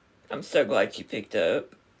 I'm so glad you picked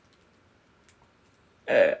up.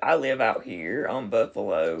 I live out here on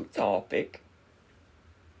Buffalo Topic.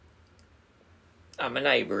 I'm a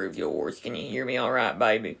neighbor of yours. Can you hear me alright,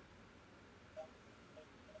 baby?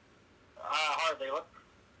 Hardly. What?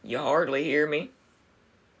 You hardly hear me?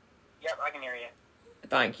 Yep, I can hear you.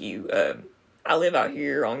 Thank you. I live out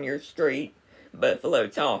here on your street, Buffalo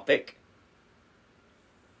Topic.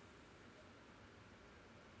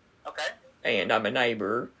 Okay. And I'm a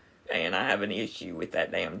neighbor, and I have an issue with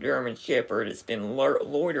that damn German Shepherd. It's been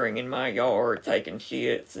loitering in my yard, taking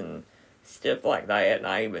shits and stuff like that, and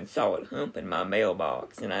I even saw it humping my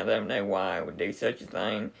mailbox, and I don't know why I would do such a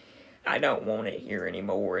thing. I don't want it here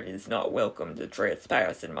anymore. It is not welcome to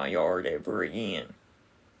trespass in my yard ever again.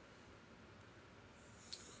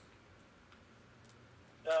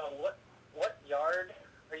 What yard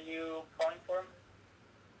are you calling for?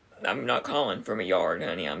 I'm not calling from a yard,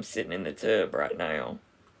 honey. I'm sitting in the tub right now.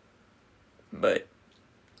 But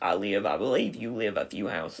I believe you live a few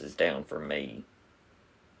houses down from me.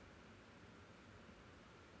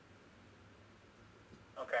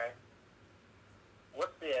 Okay.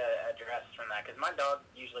 What's the address from that? Because my dog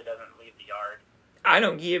usually doesn't leave the yard. I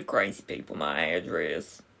don't give crazy people my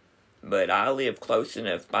address. But I live close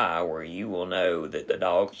enough by where you will know that the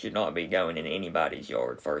dog should not be going in anybody's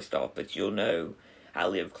yard, first off. But you'll know I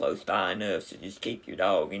live close by enough, so just keep your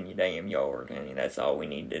dog in your damn yard, honey. That's all we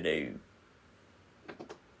need to do.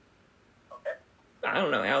 Okay. I don't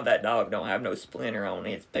know how that dog don't have no splinter on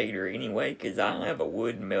its Peter anyway, because I have a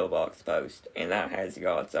wooden mailbox post, and that has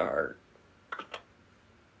got to hurt.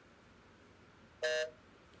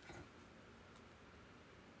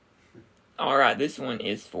 Alright, this one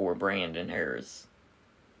is for Brandon Harris.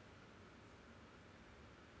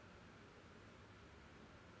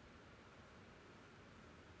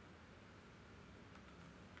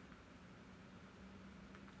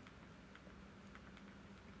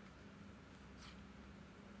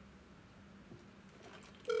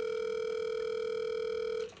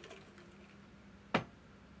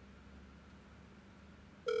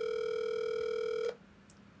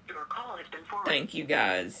 forwarded. Thank you,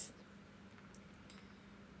 guys.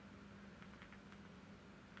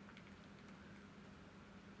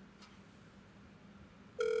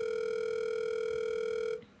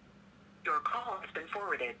 Your call has been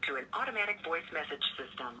forwarded to an automatic voice message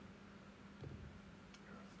system.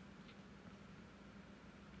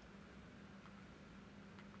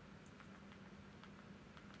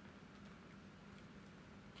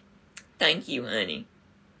 Thank you, honey.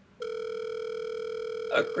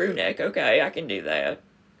 A crew neck, okay, I can do that.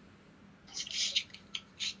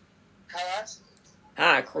 Hello?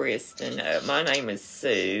 Hi, Kristen. My name is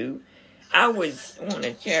Sue. I want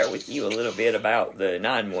to chat with you a little bit about the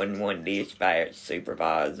 911 dispatch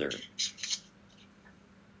supervisor.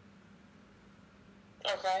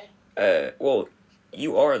 Okay. Well,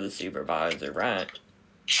 you are the supervisor, right?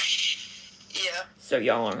 Yeah. So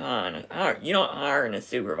y'all are you're not hiring a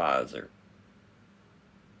supervisor.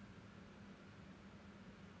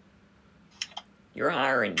 You're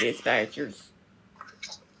hiring dispatchers.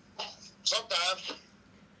 Sometimes.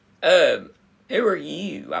 Who are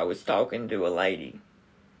you? I was talking to a lady.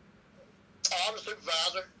 I'm a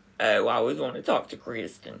supervisor. Oh, I was wanting to talk to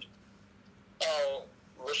Kristen. Oh,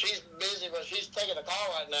 well, she's busy, but she's taking a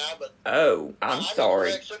call right now, but... Oh, I'm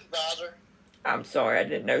sorry. the correct supervisor. I'm sorry, I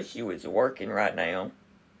didn't know she was working right now.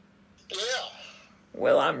 Yeah.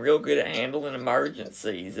 Well, I'm real good at handling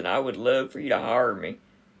emergencies, and I would love for you to hire me.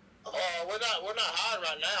 We're not hiring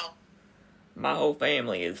right now. My whole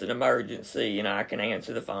family is an emergency, and I can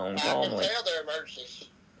answer the phone I calmly. can tell they're emergencies.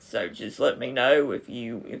 So just let me know if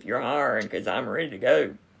you're hiring, because I'm ready to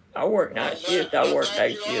go. I work night shift, I work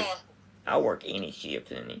day shift. I work any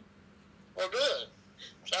shift, honey. Well, good.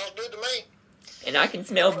 Sounds good to me. And I can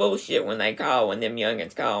smell bullshit when they call, when them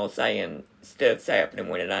youngins call saying stuff's happening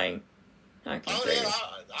when it ain't. I can Oh, tell. yeah,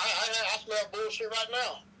 I smell bullshit right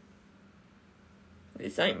now.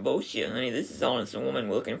 This ain't bullshit, honey. This is honest woman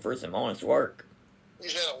looking for some honest work. You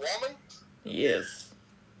said a woman? Yes.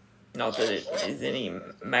 Not that it is any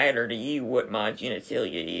matter to you what my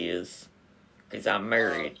genitalia is. Because I'm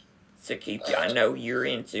married. So keep you. I know you're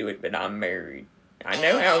into it, but I'm married. I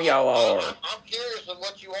know how y'all are. I'm curious of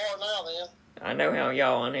what you are now, then. I know how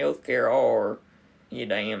y'all in healthcare are. You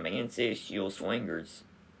damn incestual swingers.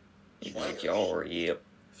 Is what y'all are, yep.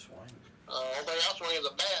 I think I swing as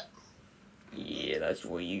a bat. Yeah, that's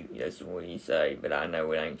what you say, but I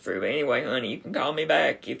know it ain't true. But anyway, honey, you can call me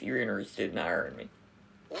back if you're interested in hiring me.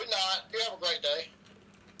 We're not. You have a great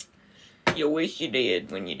day. You wish you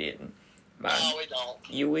did when you didn't. Bye. No, we don't.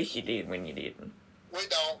 You wish you did when you didn't. We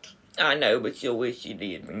don't. I know, but you'll wish you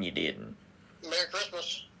did when you didn't. Merry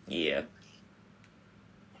Christmas. Yeah.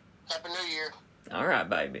 Happy New Year. Alright,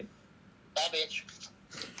 baby. Bye, bitch.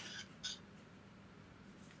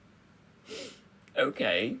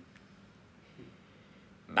 Okay.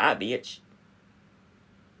 Bye, bitch.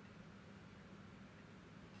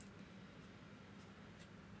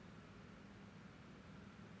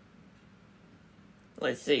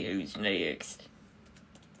 Let's see who's next.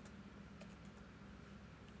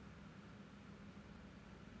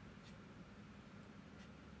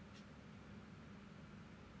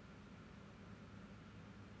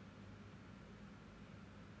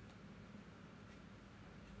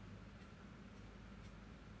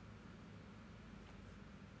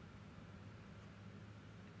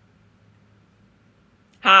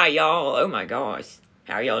 Hi, y'all. Oh my gosh.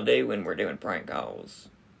 How y'all do when we're doing prank calls?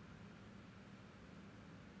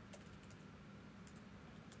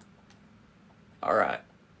 Alright.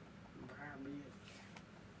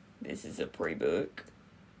 This is a pre-book.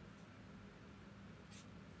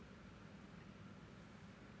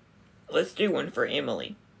 Let's do one for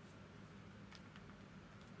Emily.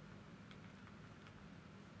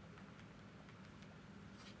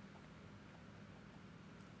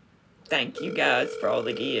 Thank you guys for all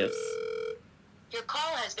the gifts. Your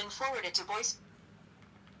call has been forwarded to voice.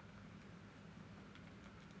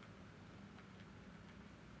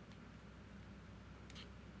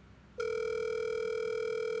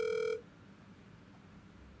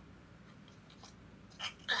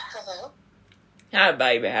 Hello. Hi,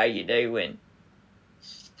 baby. How you doing?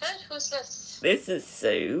 Good. Who's this? This is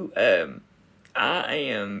Sue. I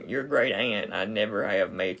am your great aunt. I never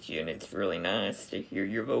have met you, and it's really nice to hear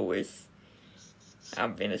your voice.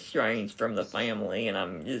 I've been estranged from the family, and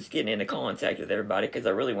I'm just getting into contact with everybody because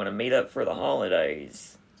I really want to meet up for the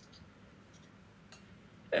holidays.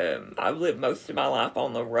 I've lived most of my life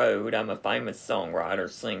on the road. I'm a famous songwriter,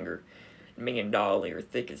 singer. Me and Dolly are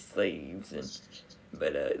thick as thieves,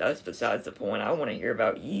 but that's besides the point. I want to hear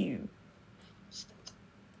about you.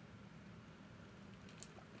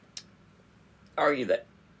 Are you that?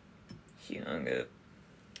 She hung up.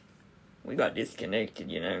 We got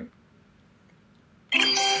disconnected, you know.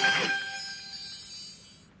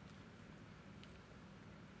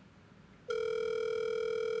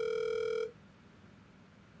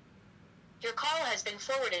 Your call has been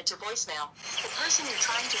forwarded to voicemail. The person you're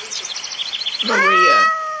trying to reach is... Maria.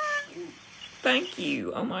 Thank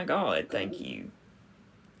you. Oh my God, thank you.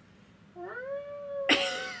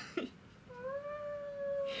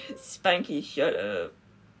 Spanky, shut up.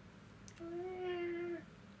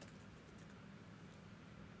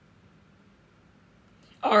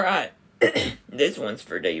 Alright. This one's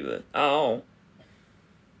for Diva. Oh.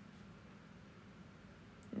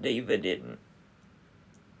 Diva didn't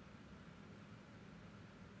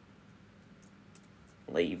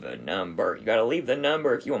leave a number. You gotta leave the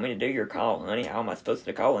number if you want me to do your call, honey. How am I supposed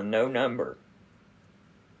to call a no number?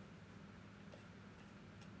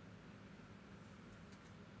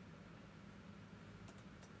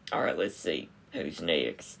 Alright, let's see. Who's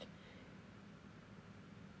next?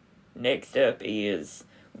 Next up is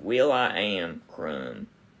Will I Am Crumb.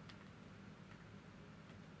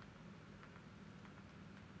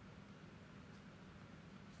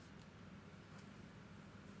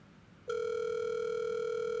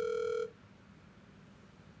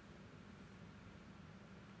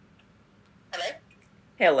 Hello?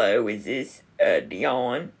 Hello, is this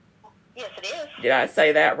Dion? Yes, it is. Did I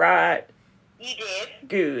say that right? You did.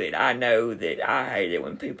 Good. I know that I hate it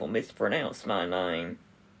when people mispronounce my name.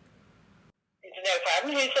 It's no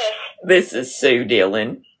problem. Who's this? This is Sue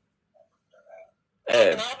Dillon. How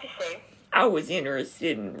can I help you, Sue? I was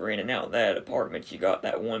interested in renting out that apartment you got,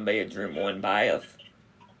 that 1 bedroom, 1 bath.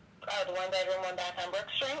 Oh, the 1 bedroom, 1 bath on Brook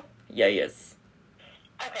Street? Yes.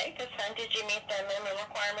 Okay, that's fine. Did you meet the minimum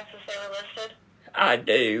requirements as they were listed? I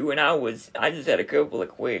do, and I just had a couple of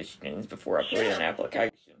questions before I put in an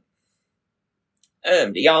application.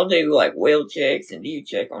 Do y'all do, like, well checks, and do you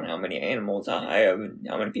check on how many animals I have, and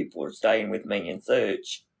how many people are staying with me and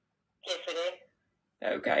such? Yes, we did.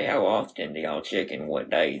 Okay, how often do y'all check, and what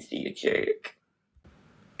days do you check?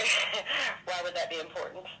 Why would that be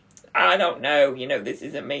important? I don't know, you know, this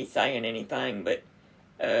isn't me saying anything, but,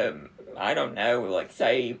 I don't know, like,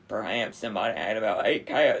 say, perhaps somebody had about 8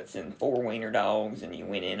 cats and 4 wiener dogs, and you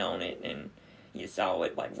went in on it, and you saw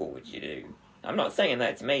it, like, what would you do? I'm not saying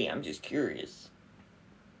that's me, I'm just curious.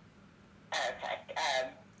 Okay,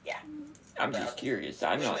 yeah. I'm just curious,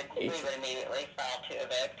 I'm not... We would immediately file to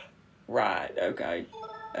evict. Right, okay.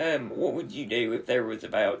 What would you do if there was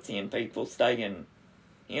about 10 people staying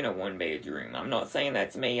in a 1 bedroom? I'm not saying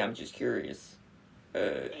that's me, I'm just curious.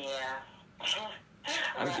 Yeah.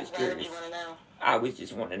 I'm just Why would curious. you want to know? I was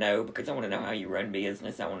just wanting to know, because I want to know how you run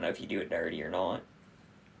business. I want to know if you do it dirty or not.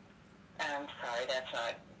 I'm sorry, that's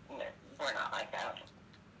not... No, we're not like that.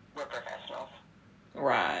 We're professionals.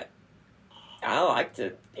 Right. I like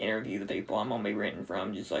to interview the people I'm going to be renting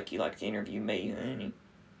from, just like you like to interview me, honey.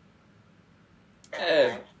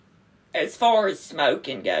 As far as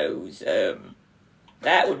smoking goes,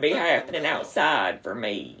 that would be happening outside for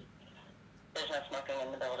me. There's no smoking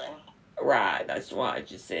in the building. Right, that's why I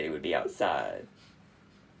just said it would be outside.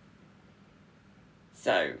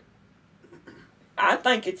 So, I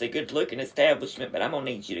think it's a good-looking establishment, but I'm going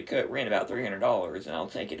to need you to cut rent about $300, and I'll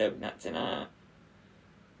take it up not tonight.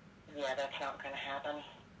 Yeah, that's not going to happen.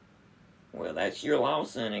 Well, that's your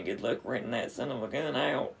loss, son, and good luck renting that son of a gun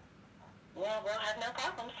out. Yeah, we'll have no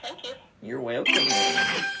problems. Thank you. You're welcome.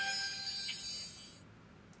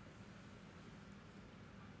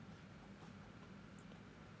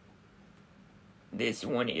 This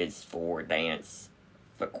one is for Dance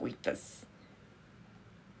Faquitas.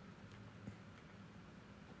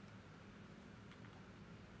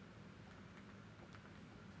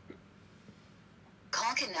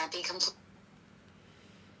 Call cannot be complete.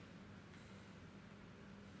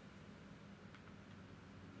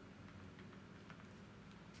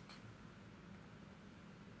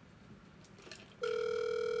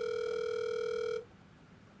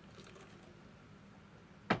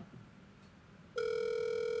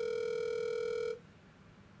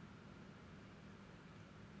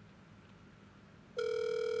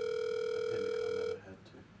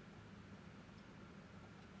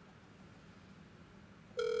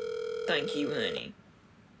 Thank you, honey.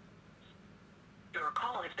 Your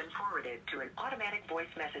call has been forwarded to an automatic voice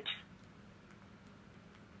message.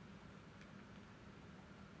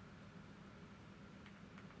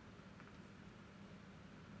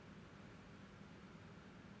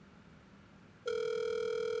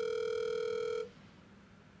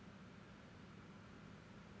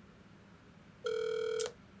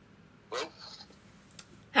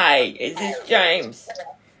 Hey, is this James?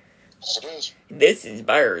 Yes, it is. This is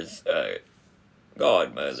Bear's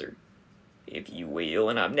godmother. if you will.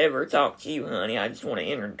 And I've never talked to you, honey. I just want to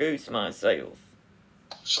introduce myself.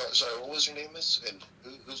 Sorry, what was your name, miss? And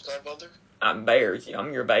who's godmother? I'm Bears.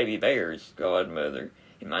 I'm your baby Bear's godmother.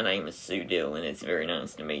 And my name is Sue Dillon. It's very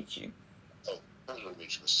nice to meet you. Oh, pleasure to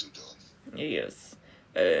meet you, Miss Sue Dillon. Yes.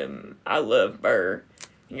 I love Burr.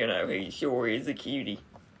 You know, he sure is a cutie.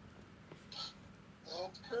 Oh,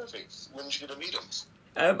 perfect. When did you get to meet him?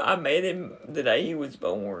 I met him the day he was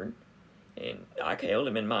born. And I held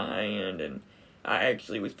him in my hand, and I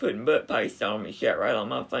actually was putting butt paste on him. He shot right on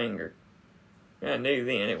my finger. I knew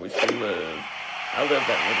then it was true love. I love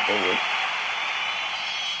that little boy.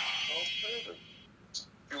 Oh, perfect.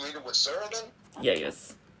 You meet him with Sarah then?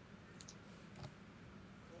 Yes.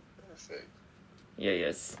 Perfect.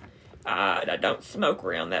 Yes. I don't smoke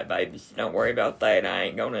around that baby, so don't worry about that. I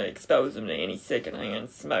ain't gonna expose him to any secondhand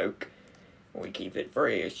smoke. We keep it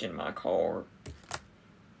fresh in my car.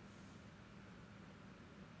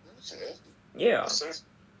 Okay. Yeah. Sarah's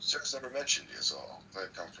never mentioned you, so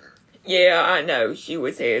glad to come to her. Yeah, I know. She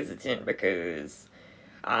was hesitant because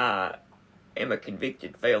I am a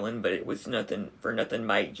convicted felon, but it was nothing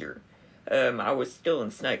major. I was stealing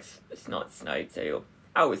snakes. It's not snakes, hell.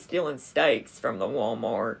 I was stealing steaks from the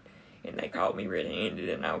Walmart, and they caught me red-handed,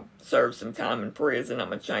 and I served some time in prison.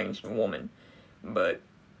 I'm a changed woman. But,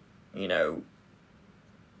 you know,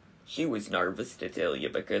 she was nervous to tell you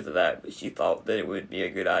because of that, but she thought that it would be a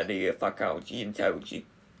good idea if I called you and told you.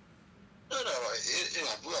 No,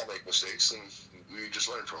 we all make mistakes, and we just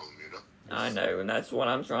learn from them, you know? I know, and that's what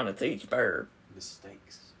I'm trying to teach Burr.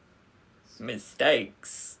 Mistakes.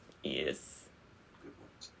 Mistakes, yes. Good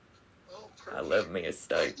ones. Oh, perfect. I love me a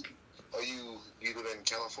steak. You live in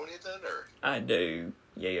California then, or? I do.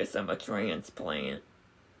 Yes, I'm a transplant.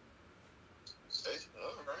 Hey,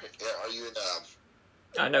 alright. Yeah, are you in,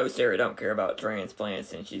 I know Sarah don't care about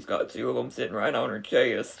transplants, and she's got two of them sitting right on her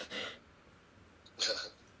chest.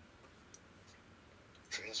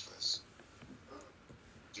 transplants?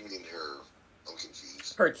 You mean her, I'm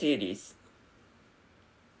confused. Her titties.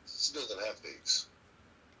 She doesn't have fakes.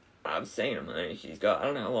 I've seen them, honey. She's got, I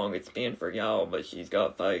don't know how long it's been for y'all, but she's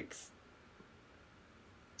got fakes.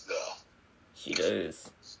 No. She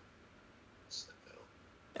does.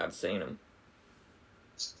 No. I've seen them.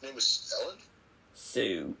 Her name is Ellen?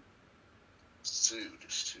 Sue. Sue,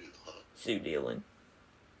 just Sue, huh? Sue Dillon.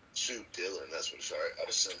 Sue Dillon, that's what, sorry. I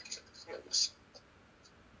just said,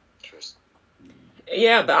 Tristan.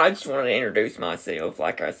 Yeah, but I just wanted to introduce myself,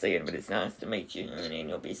 like I said, but it's nice to meet you, honey, and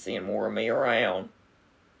you'll be seeing more of me around.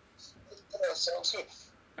 Yeah, sounds good.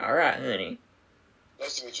 Alright, honey.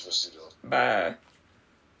 Nice to meet you, Mr. Dillon. Bye.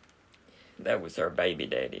 That was her baby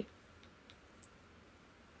daddy.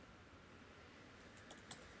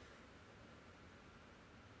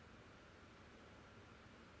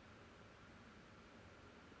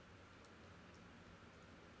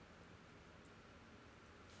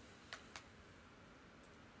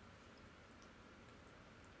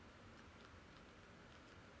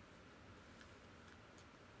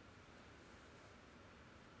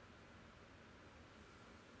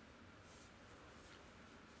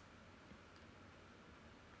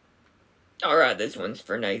 Alright, this one's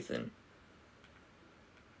for Nathan.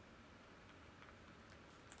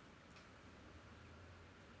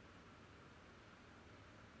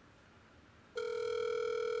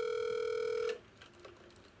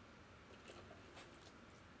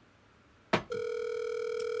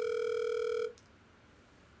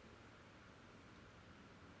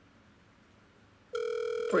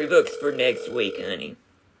 Pre-books for next week, honey.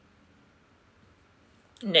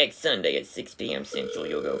 Next Sunday at 6 p.m. Central,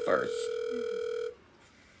 you'll go first.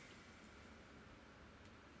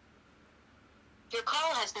 Your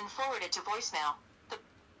call has been forwarded to voicemail.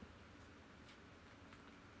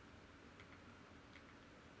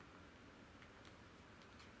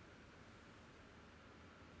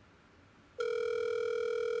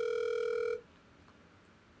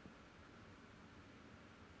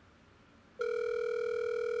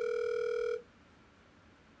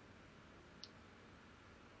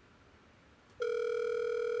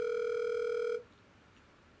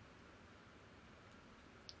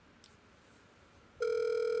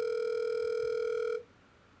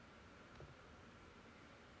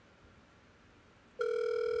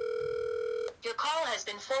 Your call has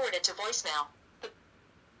been forwarded to voicemail.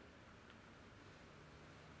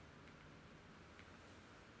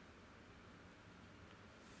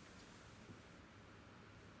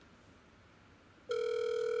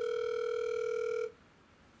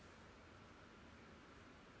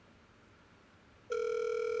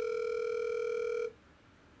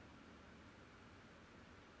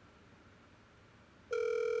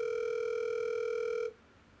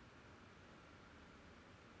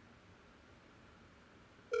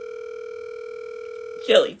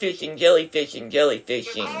 Jellyfishing, jellyfishing, Your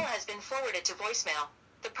jellyfishing. call has been forwarded to voicemail.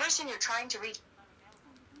 The person you're trying to reach...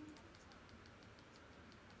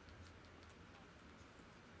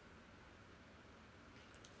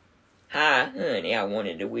 Hi, honey, I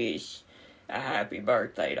wanted to wish a happy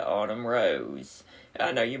birthday to Autumn Rose.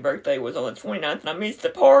 I know your birthday was on the 29th, and I missed the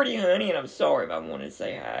party, honey, and I'm sorry, but I wanted to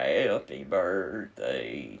say happy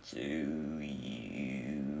birthday to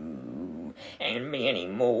you, and many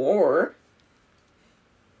more.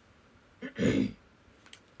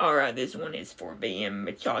 Alright, this one is for BM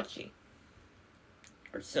Machachi,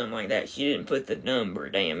 or something like that. She didn't put the number,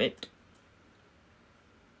 damn it.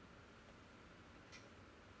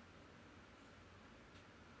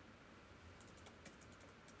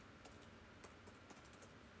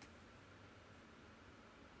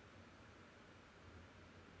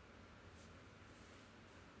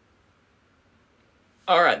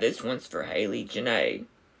 Alright, this one's for Haley Janae.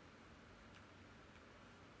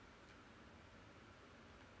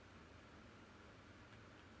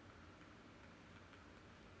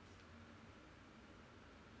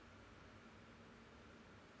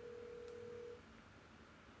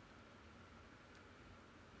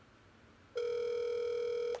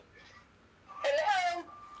 Hello?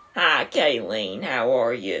 Hi, Kayleen, how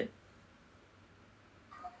are you?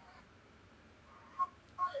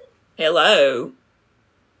 Hello?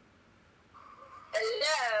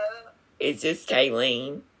 Hello? Is this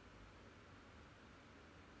Kayleen?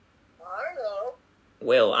 I don't know.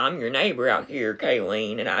 Well, I'm your neighbor out here,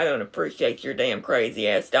 Kayleen, and I don't appreciate your damn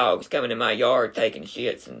crazy-ass dogs coming in my yard taking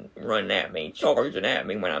shits and running at me, charging at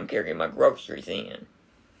me when I'm carrying my groceries in.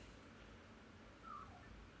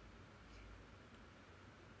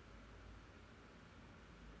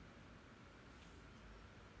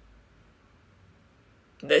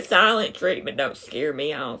 The silent treatment don't scare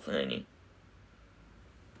me off, honey.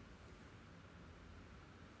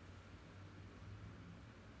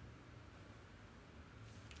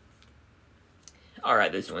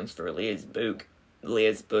 Alright, this one's for Liz Book.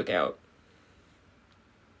 Liz Book out.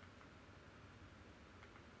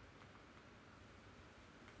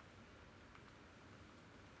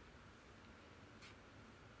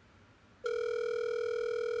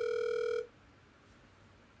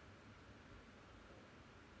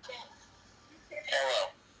 Hello.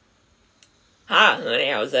 Hi,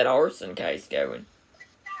 honey, how's that arson case going?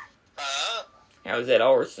 How's that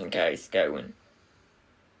arson case going?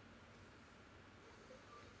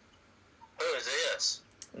 Who is this?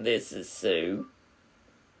 This is Sue.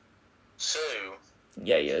 Sue.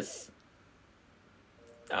 Yes.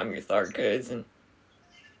 I'm your third cousin.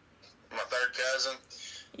 My third cousin?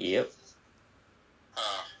 Yep.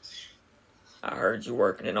 Huh. I heard you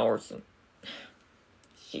working in arson.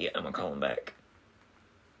 Shit, I'm gonna call him back.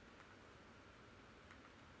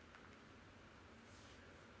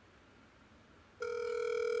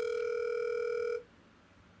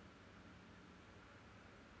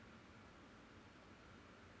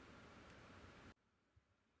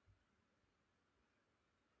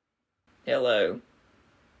 Hello.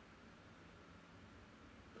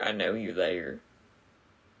 I know you're there.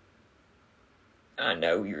 I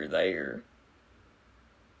know you're there.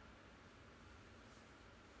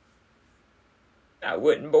 I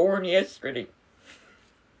wasn't born yesterday.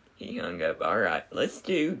 He hung up. Alright, let's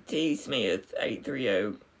do T. Smith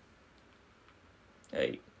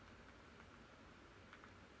 8308.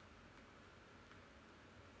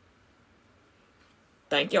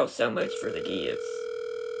 Thank y'all so much for the gifts.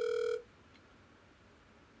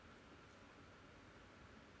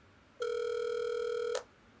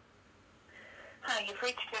 Hi, you've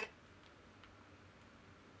reached it.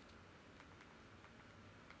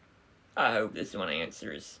 I hope this one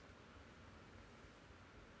answers.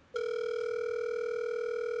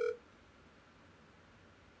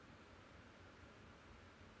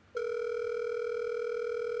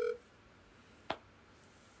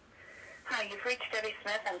 Hi, you've reached Debbie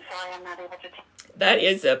Smith. I'm sorry I'm not able to take... That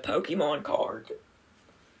is a Pokemon card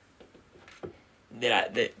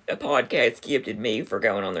that a podcast gifted me for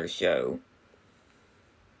going on their show.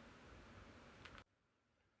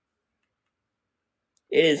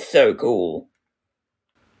 It is so cool.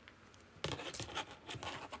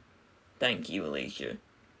 Thank you, Alicia.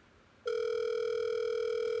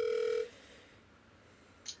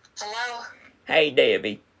 Hello? Hey,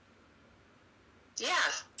 Debbie.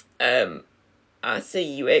 Yeah. I see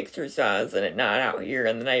you exercising at night out here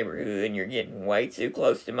in the neighborhood, and you're getting way too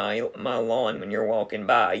close to my lawn when you're walking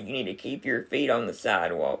by. You need to keep your feet on the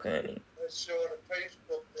sidewalk, honey.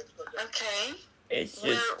 Okay. It's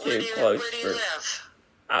just Where too do you close for... live?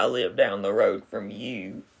 I live down the road from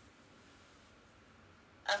you.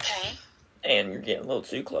 Okay. And you're getting a little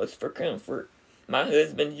too close for comfort. My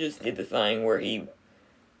husband just did the thing where he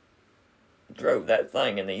drove that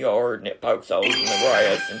thing in the yard and it pokes holes in the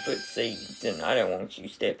grass and puts seeds, and I don't want you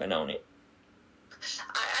stepping on it.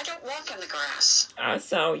 I don't walk in the grass. I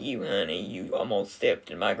saw you, honey. You almost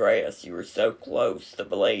stepped in my grass. You were so close. The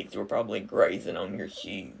blades were probably grazing on your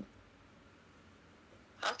shoe.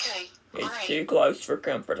 Okay. It's All right. too close for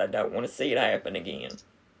comfort. I don't want to see it happen again.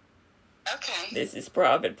 Okay. This is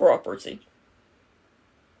private property.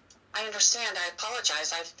 I understand. I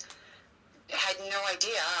apologize. I had no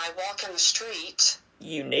idea. I walk in the street.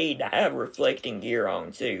 You need to have reflecting gear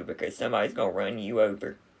on, too, because somebody's going to run you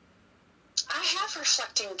over. I have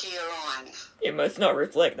reflecting gear on. It must not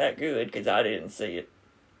reflect that good, because I didn't see it.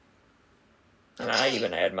 And I Okay.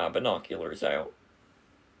 even had my binoculars out.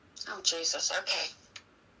 Oh, Jesus. Okay.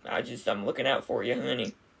 I'm looking out for you,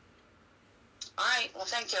 honey. All right. Well,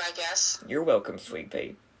 thank you, I guess. You're welcome, sweet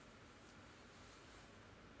pea.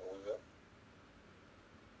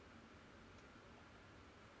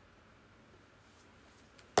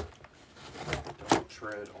 Don't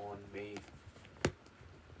tread on me.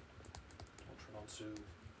 Don't tread on Sue.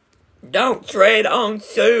 Don't tread on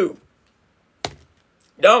Sue.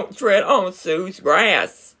 Don't tread on Sue's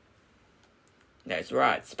grass. That's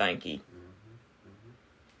right, Spanky.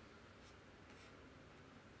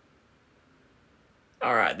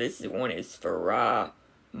 Alright, this one is for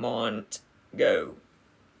Ramont Go.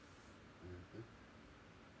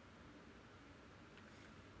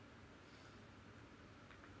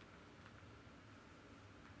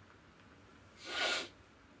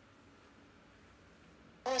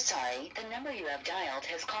 Oh, sorry, the number you have dialed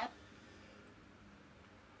has called.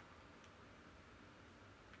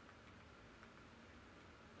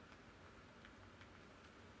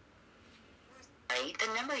 Sorry,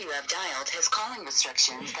 the number you have dialed has calling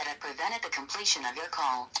restrictions that have prevented the completion of your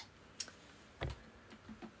call.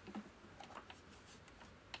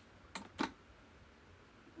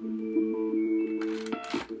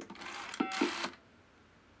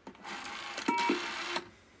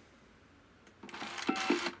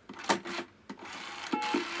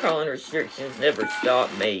 Calling restrictions never stop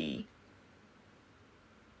me.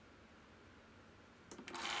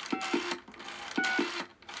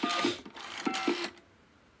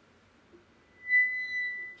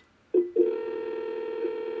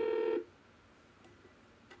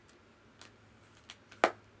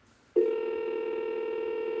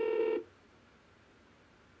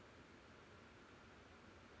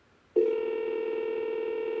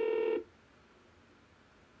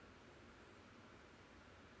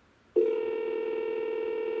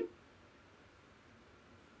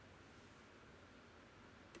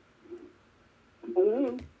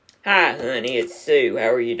 Hello. Hi, honey, it's Sue. How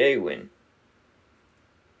are you doing?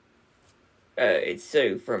 It's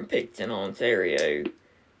Sue from Picton, Ontario.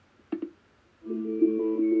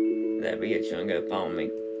 That bitch hung up on me.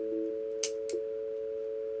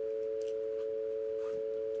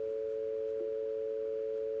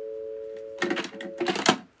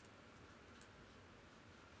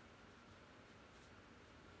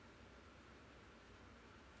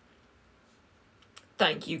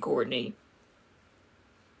 Thank you, Courtney.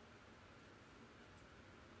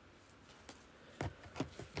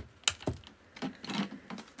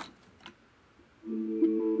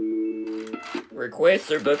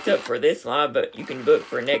 Requests are booked up for this live, but you can book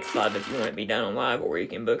for next live if you want it to be done on live, or you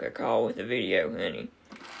can book a call with a video, honey.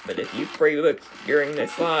 But if you pre-booked during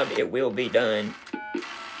this live, it will be done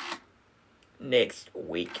next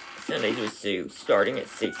week. Sundays with Sue, starting at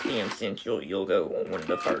 6 p.m. Central. You'll go on one of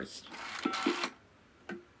the first.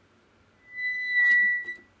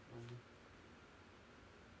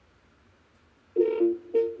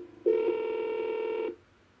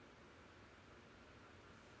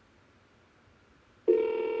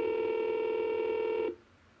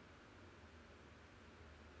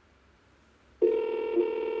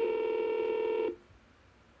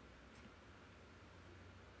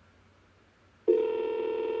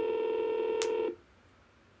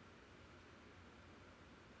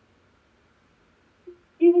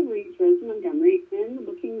 You have reached Rose Montgomery in the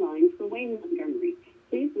booking line for Wayne Montgomery.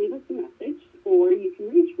 Please leave us a message, or you can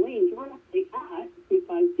reach Wayne directly at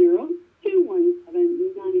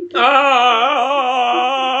 250-217-98.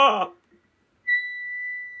 Ah!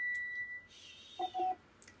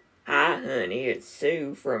 Hi, honey, it's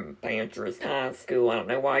Sue from Pantrust High School. I don't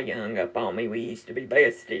know why you hung up on me. We used to be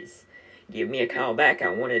besties. Give me a call back.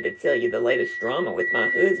 I wanted to tell you the latest drama with my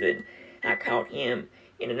husband. I caught him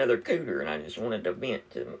in another cooter, and I just wanted to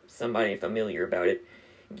vent to somebody familiar about it.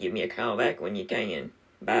 Give me a call back when you can.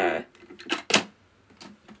 Bye.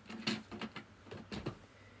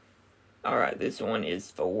 Alright, this one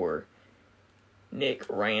is for Nick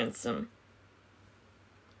Ransom.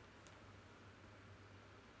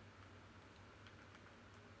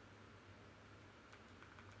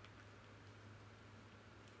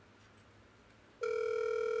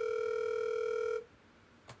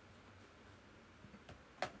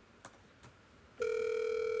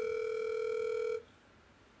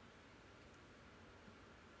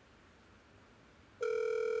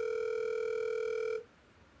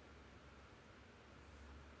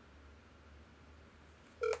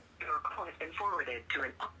 Your call has been forwarded to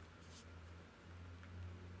an...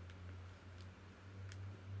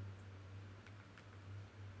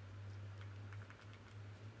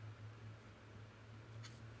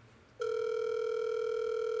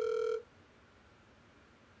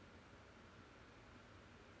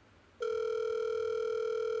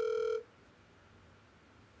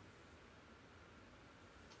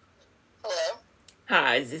 Hello?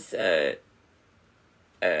 Hi, is this,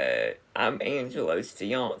 I'm Angelo's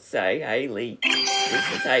fiance, Haley.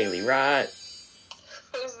 This is Haley, right?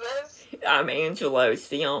 Who's this? I'm Angelo's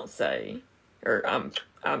fiance.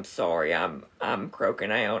 I'm sorry, I'm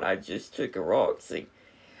croaking out. I just took a Roxy.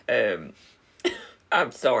 I'm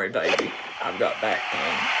sorry, baby. I've got back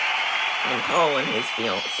pain. I'm calling his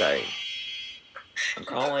fiance. I'm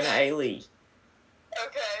calling Haley.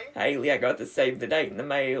 Okay. Haley, I got the save the date in the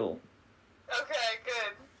mail. Okay,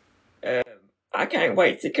 good. I can't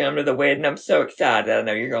wait to come to the wedding. I'm so excited. I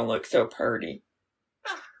know you're gonna look so pretty.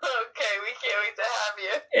 Okay, we can't wait to have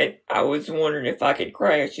you. And I was wondering if I could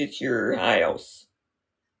crash at your house.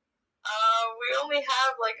 We only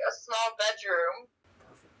have, like, a small bedroom.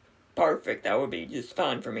 Perfect. That would be just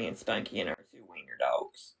fine for me and Spunky and our 2 wiener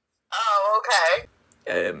dogs. Oh, okay.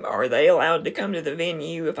 Are they allowed to come to the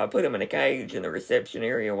venue if I put them in a cage in the reception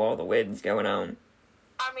area while the wedding's going on?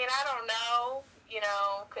 I mean, I don't know, you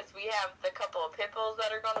know, because we have the couple of pit bulls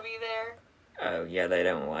that are going to be there. Oh, yeah, they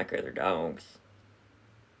don't like other dogs.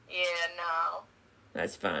 Yeah, no.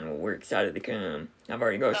 That's fine. Well, we're excited to come. I've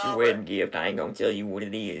already got your Oh, wedding gift. I ain't gonna tell you what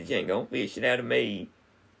it is. You ain't gonna fish it out of me.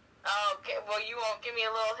 Okay, well, you won't give me a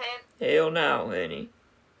little hint? Hell no, honey.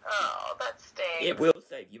 Oh, that stinks. It will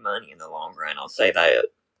save you money in the long run, I'll say that.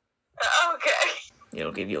 Okay.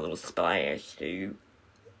 It'll give you a little splash, too.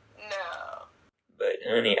 No. But,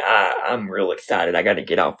 honey, I'm real excited. I gotta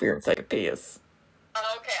get off here and take a piss.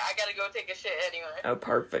 Okay, I gotta go take a shit anyway. Oh,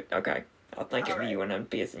 perfect. Okay. I'll think of Alright. you when I'm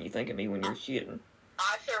pissing. You think of me when you're shitting.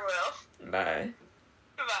 I sure will. Bye.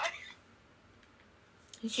 Bye.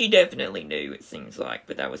 She definitely knew, it seems like,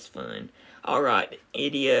 but that was fun. Alright,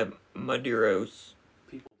 Idia Maduros.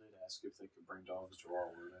 People did ask if they could bring dogs to our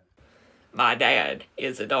wedding. My dad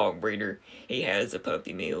is a dog breeder. He has a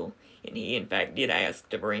puppy mill, and he in fact did ask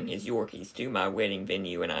to bring his Yorkies to my wedding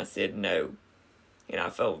venue, and I said no. And I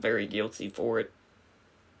felt very guilty for it.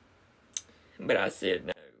 But I said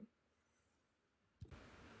no.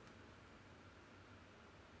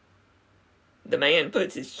 The man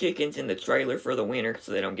puts his chickens in the trailer for the winter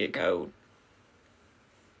so they don't get cold.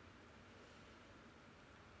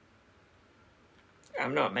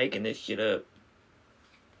 I'm not making this shit up.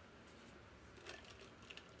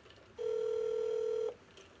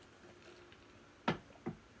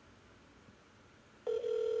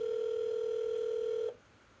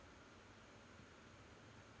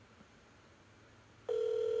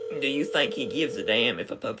 Do you think he gives a damn if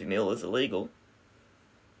a puppy mill is illegal?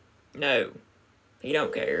 No. He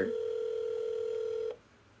don't care.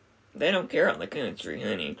 They don't care out in the country,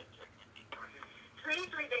 honey. Please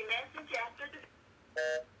leave a message after the...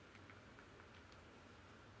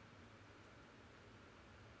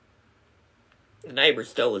 The neighbor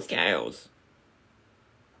stole his cows.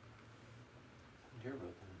 I didn't hear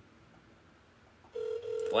about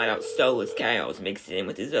that. Flat out stole his cows, mixed it in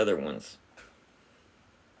with his other ones.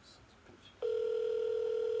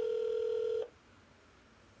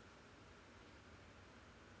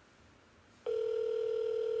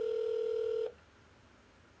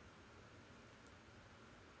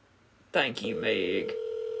 Thank you, Meg.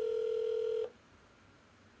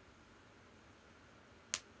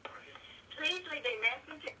 Please leave a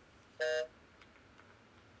message...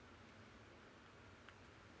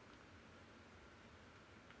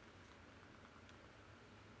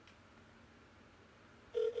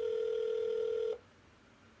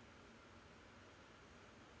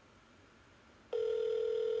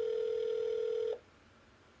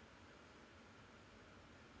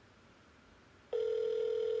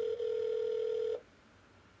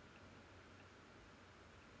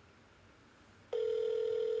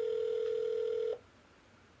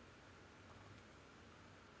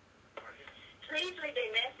 Please leave a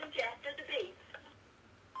message after the beep.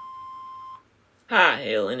 Hi,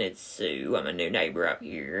 Helen, it's Sue. I'm a new neighbor up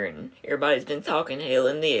here, and everybody's been talking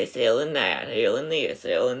Helen this, Helen that, Helen this,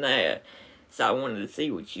 Helen that. So I wanted to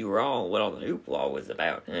see what all the hoopla was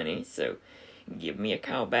about, honey. So give me a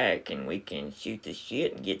call back, and we can shoot the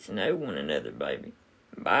shit and get to know one another, baby.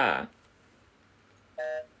 Bye.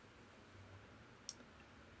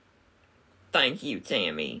 Thank you,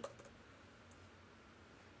 Tammy.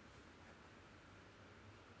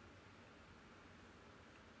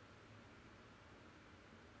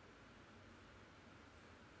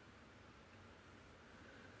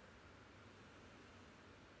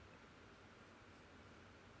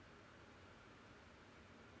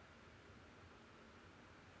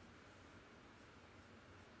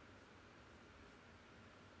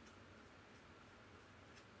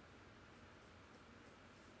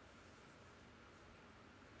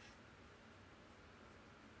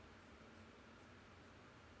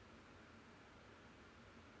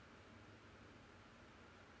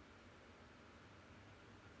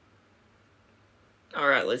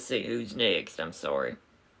 Alright, let's see who's next. I'm sorry.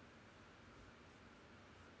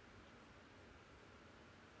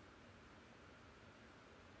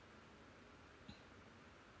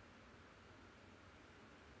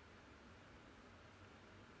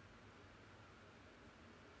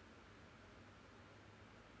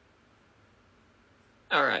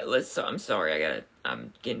 Alright, I'm sorry,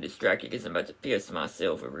 I'm getting distracted because I'm about to piss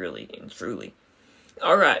myself really and truly.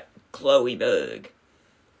 Alright, Chloe Bug.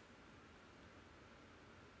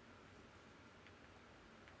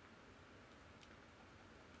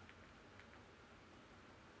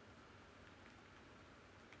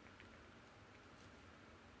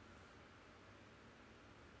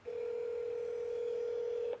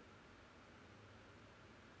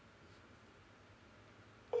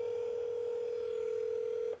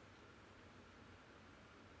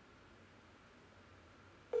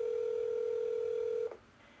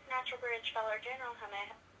 Natural Bridge Dollar General, how may I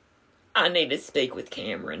help? I need to speak with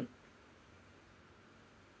Cameron.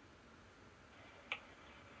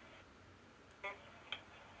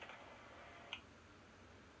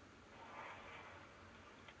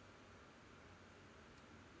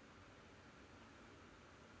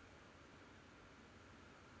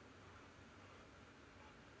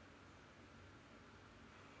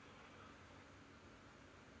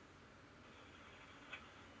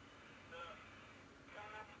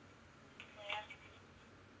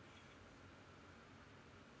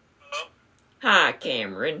 Hi,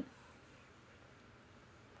 Cameron.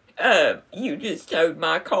 You just towed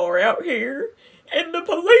my car out here, and the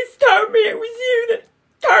police told me it was you that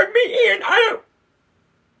turned me in.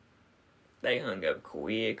 They hung up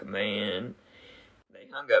quick, man. They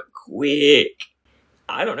hung up quick.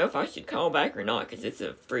 I don't know if I should call back or not, because it's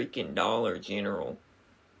a freaking Dollar General.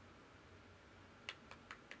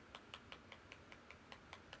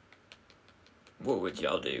 What would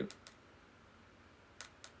y'all do?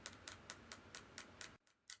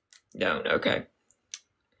 Don't, okay.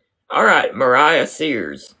 Alright, Mariah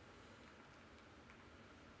Sears.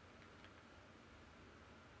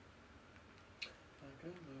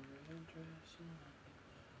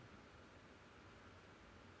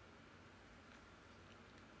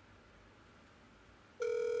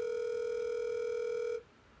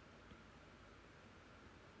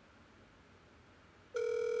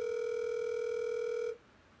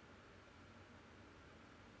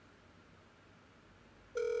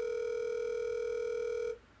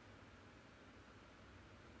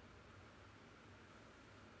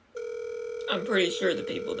 I'm pretty sure the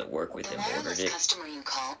people that work with him ordered it.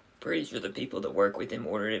 Pretty sure the people that work with him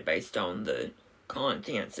ordered it based on the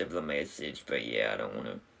contents of the message, but yeah, I don't want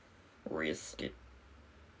to risk it.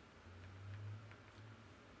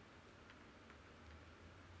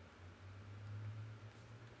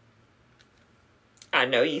 I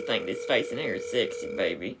know you think this face and hair is sexy,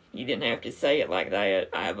 baby. You didn't have to say it like that.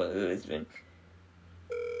 I have a husband.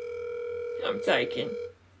 I'm taken.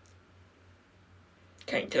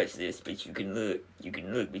 Can't touch this, but you can look. You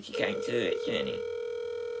can look, but you can't touch, honey.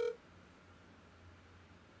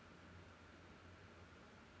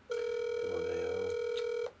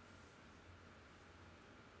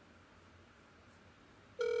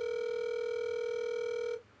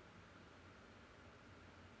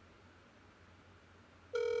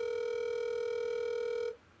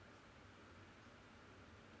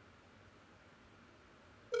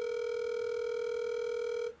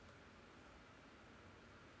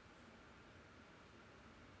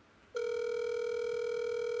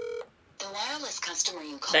 Customer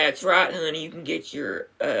you call. That's right, honey. You can get your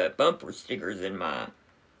bumper stickers in my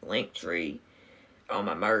link tree on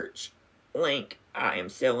my merch link. I am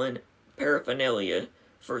selling paraphernalia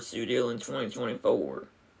for Sue Dillon 2024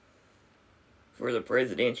 for the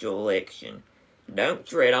presidential election. Don't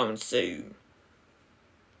tread on Sue.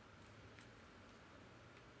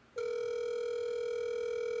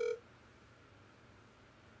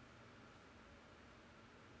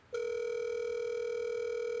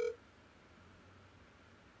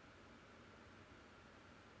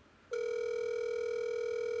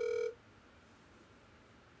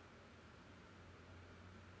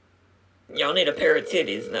 Y'all need a pair of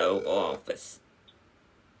titties in the Oval Office.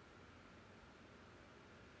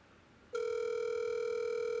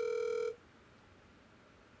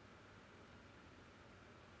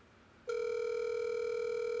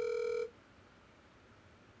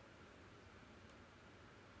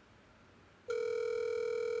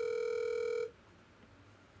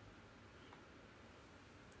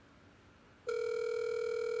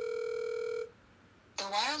 The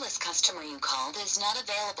wireless customer you called is not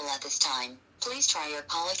available at this time. Please try your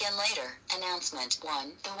call again later. Announcement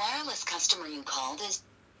 1. The wireless customer you called is...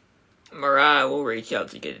 Mariah will reach out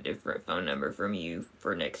to get a different phone number from you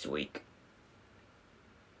for next week.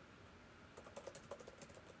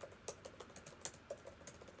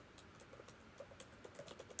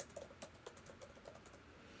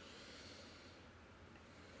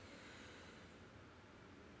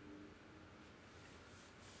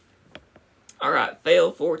 Alright,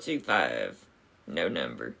 fail 425. No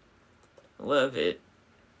number. Love it.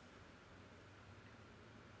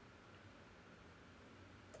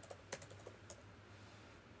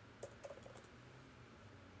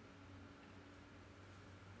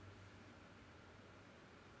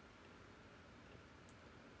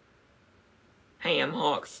 Ham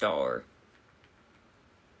Hawkstar.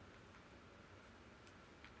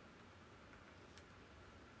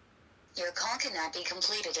 Your call cannot be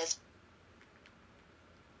completed as...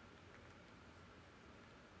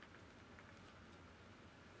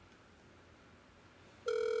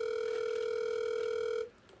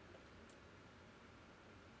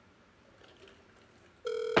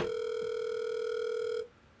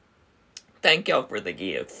 Thank y'all for the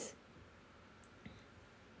gifts.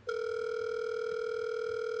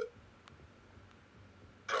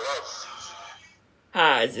 Hello?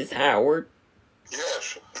 Hi, is this Howard?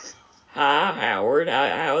 Yes. Hi, Howard.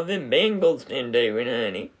 How have them Bengals been doing,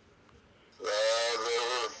 honey? They're winning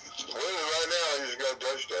right now. He's got a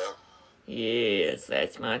touchdown. Yes,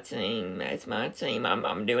 that's my team. That's my team.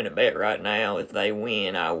 I'm doing a bet right now. If they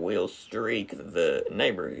win, I will streak the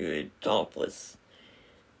neighborhood topless.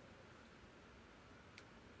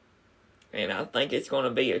 And I think it's going to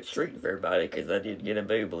be a treat for everybody, because I did get a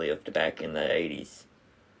boob lift back in the 80s.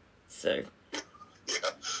 So.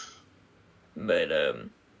 Yeah. But,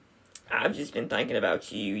 I've just been thinking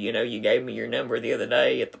about you. You know, you gave me your number the other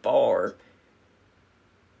day at the bar.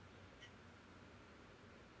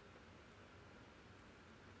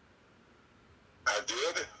 I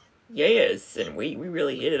did? Yes, and we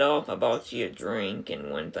really hit it off. I bought you a drink, and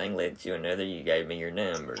one thing led to another. You gave me your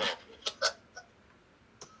number.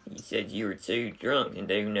 You said you were too drunk to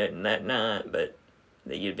do nothing that night, but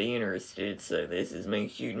that you'd be interested, so this is me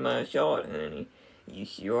shooting my shot, honey. You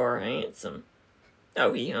sure are handsome.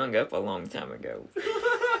 Oh, he hung up a long time ago.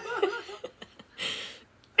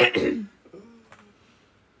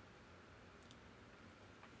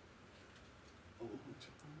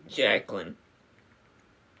 Jacqueline.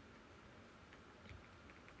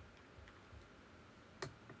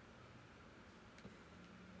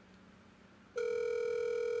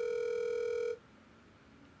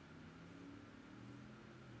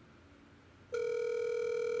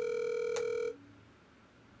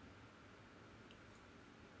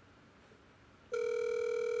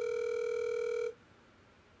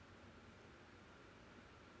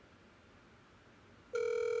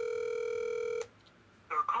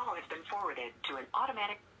 Your call has been forwarded to an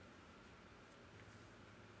automatic...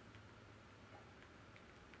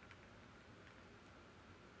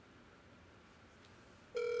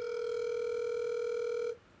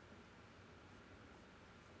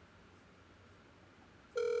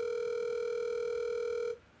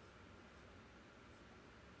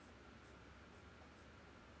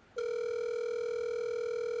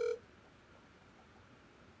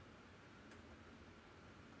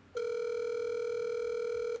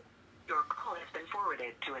 Your call has been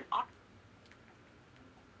forwarded to an...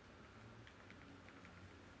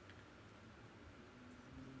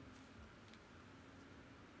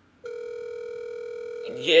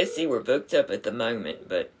 Jesse, we're booked up at the moment,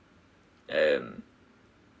 but,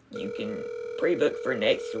 you can pre-book for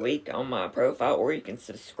next week on my profile, or you can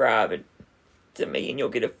subscribe to me, and you'll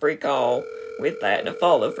get a free call with that, and a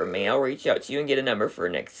follow from me. I'll reach out to you and get a number for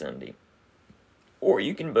next Sunday. or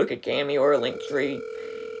you can book a Cameo or a Linktree,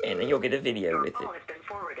 and then you'll get a video Your with it. call has been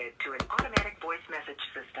forwarded to an automatic voice message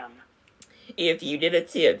system. If you did a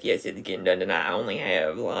tip, yes, it's getting done tonight. I only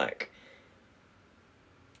have, like,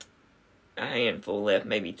 a handful left,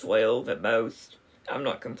 maybe 12 at most. I'm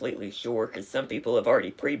not completely sure, because some people have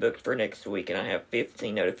already pre-booked for next week, and I have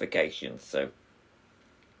 15 notifications, so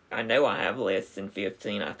I know I have less than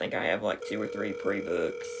 15. I think I have, like, 2 or 3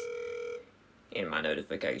 pre-books in my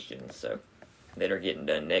notifications, so, that are getting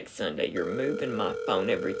done next Sunday. You're moving my phone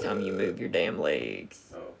every time you move your damn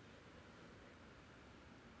legs. Oh.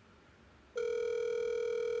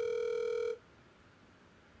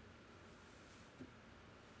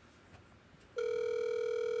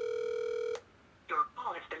 Your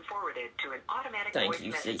call has been forwarded to an automatic Thank voice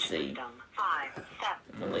you, message CC. system. 5 7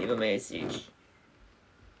 I'm gonna leave a message.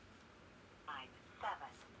 9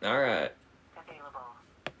 7 Alright. available.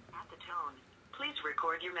 At the tone, please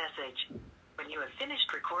record your message. When you have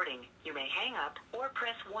finished recording, you may hang up or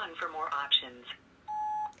press 1 for more options.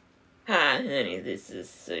 Hi, honey, this is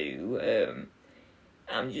Sue.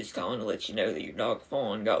 I'm just calling to let you know that your dog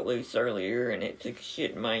Fawn got loose earlier and it took a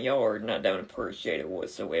shit in my yard, and I don't appreciate it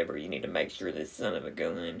whatsoever. You need to make sure this son of a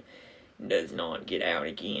gun does not get out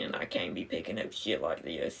again. I can't be picking up shit like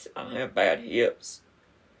this. I have bad hips.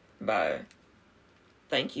 Bye.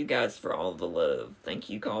 Thank you guys for all the love. Thank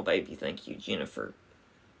you, Call Baby. Thank you, Jennifer.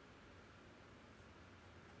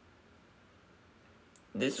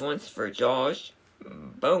 This one's for Josh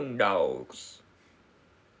Bone Dogs.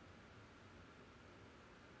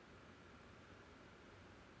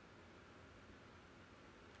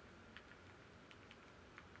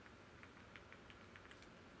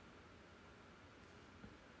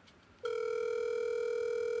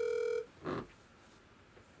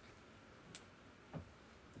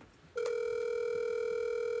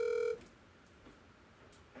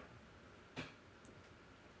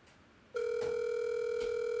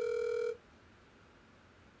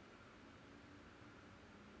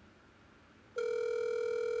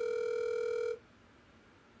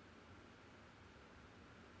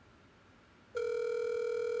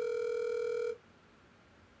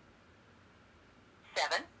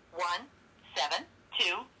 Seven 1 7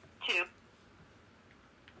 2 2.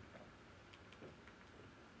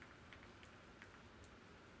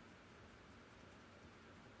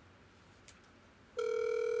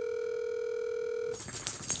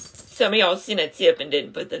 Some of y'all sent a tip and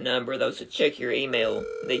didn't put the number, though, so check your email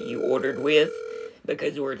that you ordered with,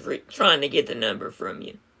 because we're trying to get the number from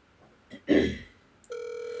you.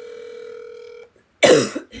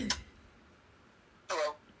 Hello.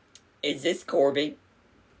 Is this Corby?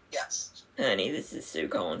 Yes. Honey, this is Sue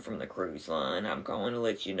calling from the cruise line. I'm calling to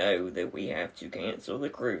let you know that we have to cancel the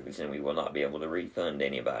cruise and we will not be able to refund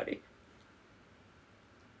anybody.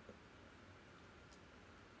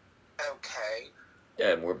 Okay.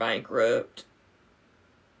 We're bankrupt.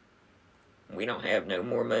 We don't have no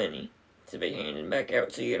more money to be handing back out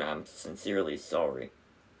to you, and I'm sincerely sorry.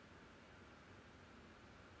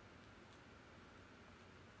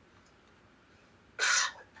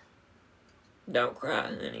 Don't cry,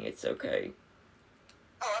 honey. It's okay.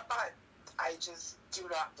 Oh, I'm fine. I just do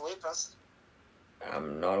not believe us.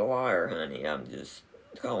 I'm not a liar, honey. I'm just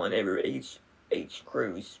calling each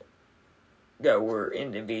cruise goer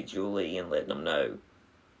individually and letting them know.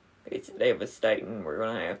 It's devastating. We're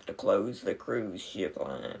going to have to close the cruise ship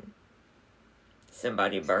line.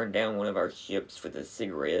 Somebody burned down one of our ships with a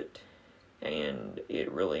cigarette, and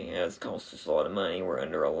it really has cost us a lot of money. We're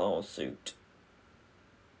under a lawsuit.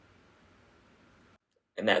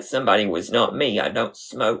 And that somebody was not me. I don't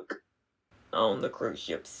smoke on the cruise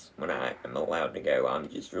ships when I am allowed to go. I'm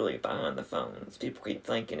just really behind the phones. People keep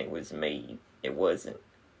thinking it was me. It wasn't.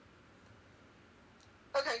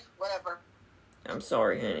 Okay, whatever. I'm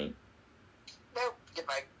sorry, honey. Nope,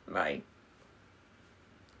 goodbye. Bye.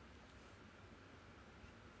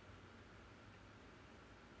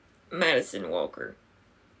 Madison Walker.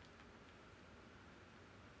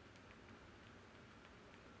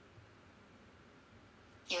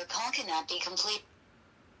 Your call cannot be complete.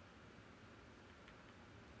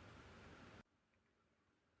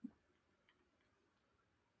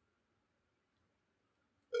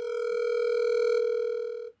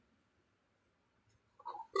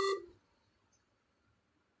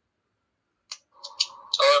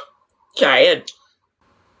 Chad.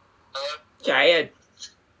 Chad.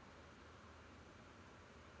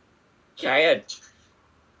 Chad.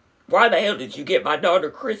 Why the hell did you get my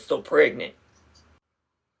daughter Crystal pregnant?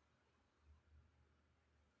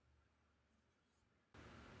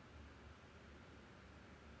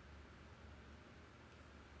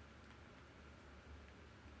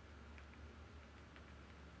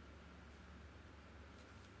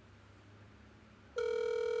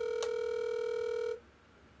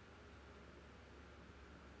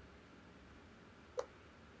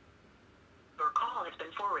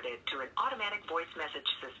 forwarded to an automatic voice message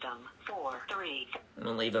system. 4-3. I'm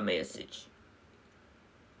gonna leave a message.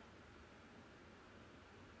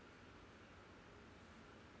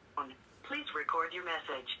 Please record your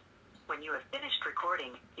message. When you have finished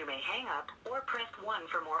recording, you may hang up or press 1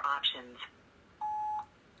 for more options.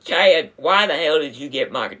 Chad, why the hell did you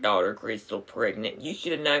get my daughter Crystal pregnant? You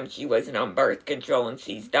should have known she wasn't on birth control and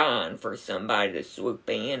she's dying for somebody to swoop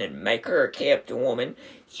in and make her a kept woman.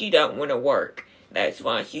 She don't want to work. That's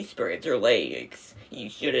why she spreads her legs. You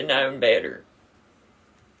should have known better.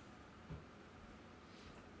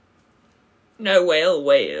 Noel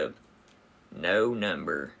Webb. No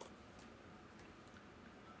number.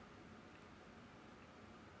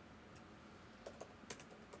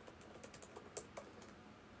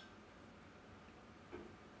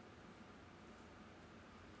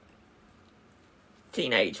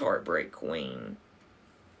 Teenage Heartbreak Queen.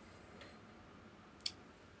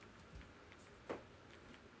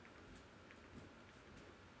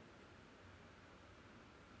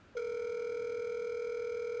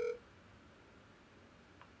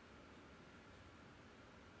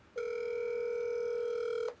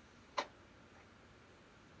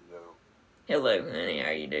 Hello, honey.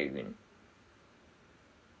 How you doing?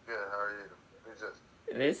 Good, how are you? Who's this?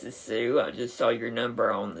 This is Sue. I just saw your number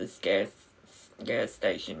on this gas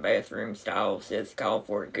station bathroom stall. Says call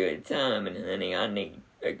for a good time, and honey, I need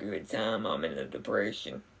a good time. I'm in a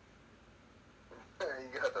depression.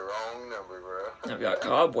 You got the wrong number, bro. I've got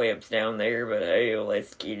cobwebs down there, but hell,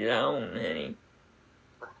 let's get it on, honey.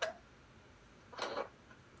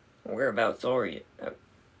 Whereabouts are you? Oh,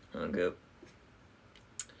 hung up.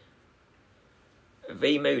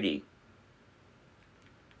 V. Moody.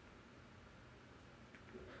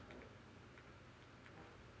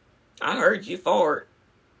 I heard you fart.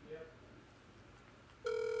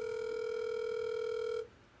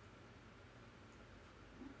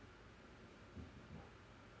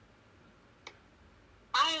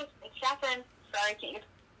 Hi, it's Catherine. Sorry, can't you?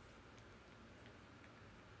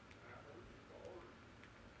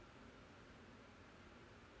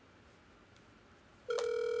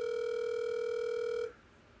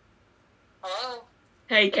 Hello?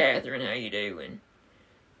 Hey, Catherine, how you doing?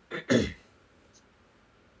 Who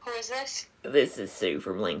is this? This is Sue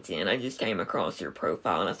from LinkedIn. I just came across your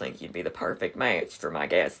profile, and I think you'd be the perfect match for my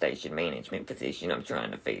gas station management position I'm trying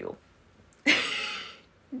to fill.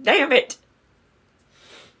 Damn it!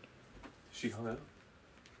 She hung up.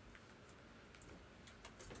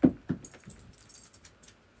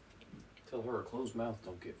 Tell her a closed mouth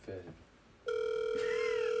don't get fed.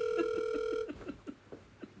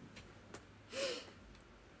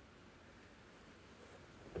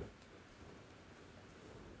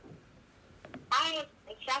 Hi,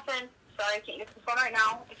 it's Catherine. Sorry, I can't get to the phone right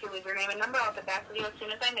now. If you leave your name and number, I'll get back with you as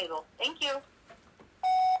soon as I'm able. Thank you.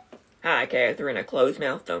 Hi, Catherine. A closed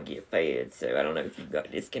mouth don't get fed, so I don't know if you got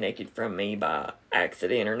disconnected from me by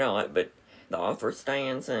accident or not, but the offer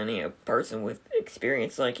stands, honey. A person with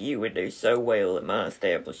experience like you would do so well at my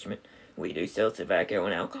establishment. We do sell tobacco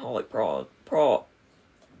and alcoholic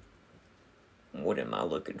what am I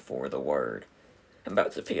looking for? The word. I'm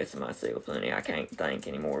about to piss myself, honey. I can't think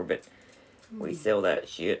anymore, but we sell that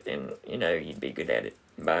shit, and, you know, you'd be good at it.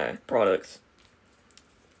 Buy products.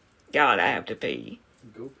 God, I have to pee.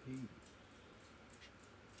 Go pee.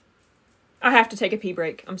 I have to take a pee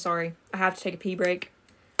break. I'm sorry. I have to take a pee break.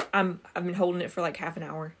 I've been holding it for like half an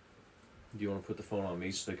hour. Do you want to put the phone on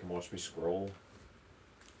me so they can watch me scroll?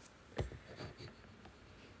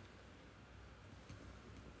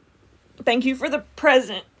 Thank you for the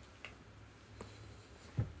present.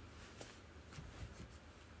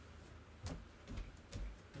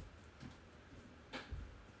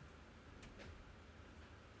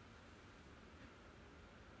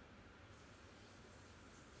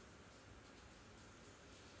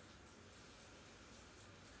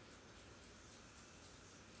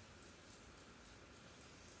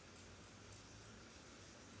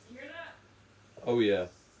 Oh, yeah.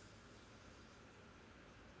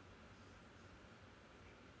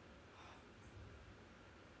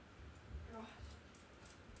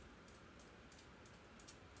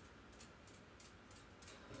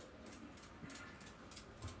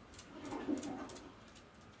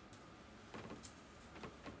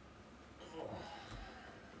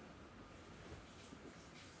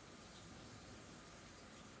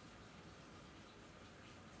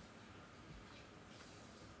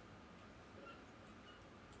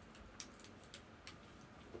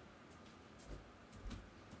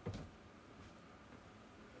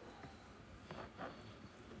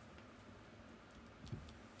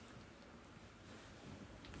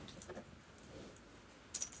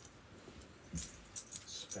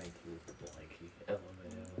 Blanky.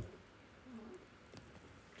 LMAO.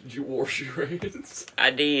 Did you wash your hands?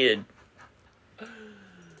 I did. Did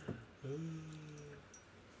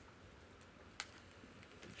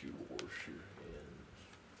you wash your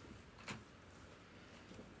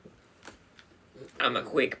hands? I'm a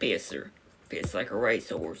quick pisser. Piss like a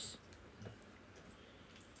racehorse.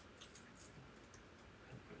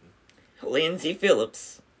 Lindsay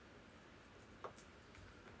Phillips.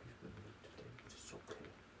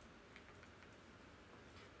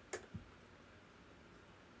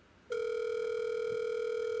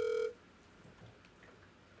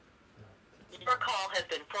 Your call has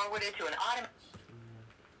been forwarded to an automatic.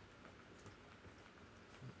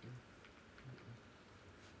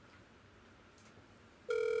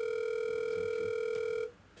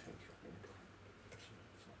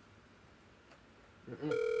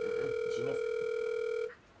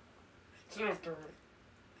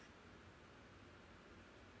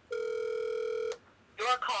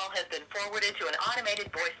 Your call has been forwarded to an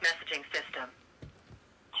automated voice messaging system.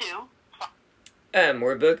 2.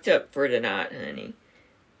 We're booked up for tonight, honey.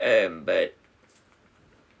 But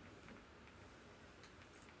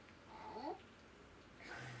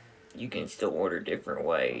you can still order different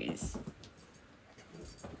ways.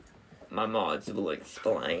 My mods will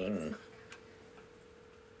explain.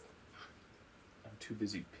 I'm too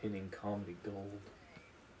busy pinning comedy gold.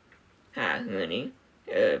 Hi, honey.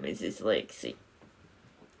 Is this Lexi?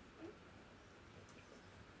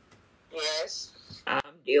 Yes. I'm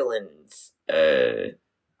Dylan's,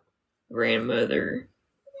 grandmother.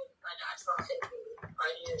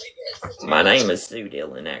 My name is Sue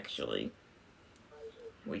Dillon, actually.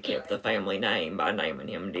 We kept the family name by naming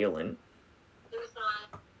him Dylan.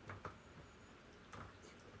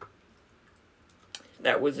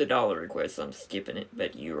 That was a $1 request, so I'm skipping it,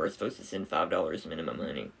 but you are supposed to send $5 minimum,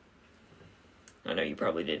 honey. I know you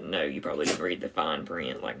probably didn't know. You probably didn't read the fine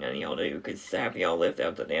print like none of y'all do, because half of y'all left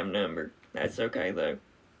out the damn number. That's okay, though.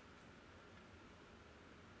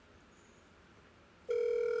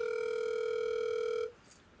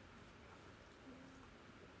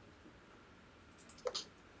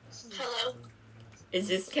 Hello? Is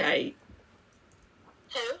this Kate?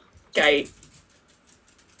 Who? Kate.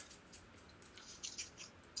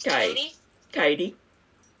 Kate. Katie? Katie?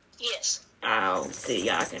 Yes. Oh, see,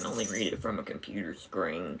 I can only read it from a computer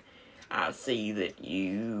screen. I see that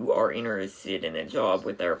you are interested in a job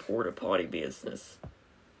with our porta potty business.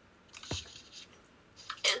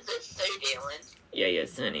 Is this Sue Dillon? Yeah,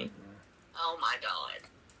 yes, honey. Oh my god.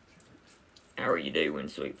 How are you doing,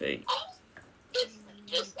 sweet pea? It's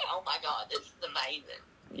just, oh my god, this is amazing.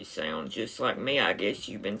 You sound just like me. I guess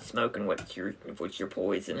you've been smoking. What's your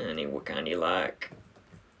poison, honey? What kind do you like?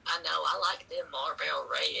 I know, I like them Marlboro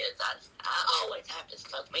Reds. I always have to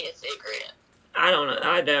smoke me a cigarette. I don't know.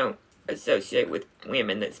 I don't associate with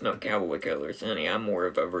women that smoke cowboy colors, honey. I'm more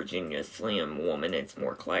of a Virginia Slim woman. It's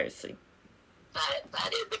more classy.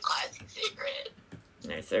 That is the classic cigarette.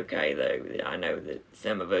 That's okay, though. I know that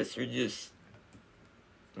some of us are just...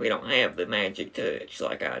 We don't have the magic touch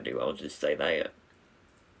like I do. I'll just say that.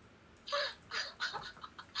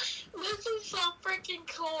 This is so freaking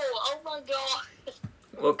cool. Oh my god.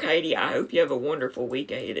 Well, Katie, I hope you have a wonderful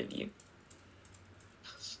week ahead of you.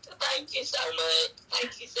 Thank you so much.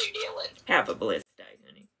 Thank you, Sue Dillon. Have a blessed day,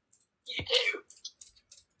 honey. You too.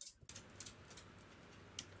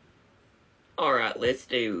 Alright, let's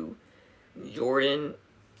do Jordan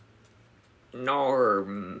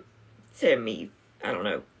Norm Semi. I don't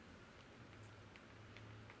know.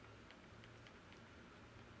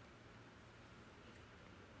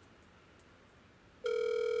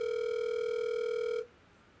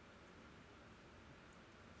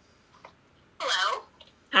 Hello?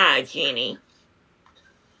 Hi, Jenny.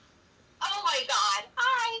 Oh my god.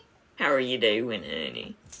 Hi. How are you doing,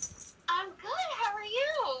 honey? I'm good. How are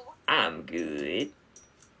you? I'm good.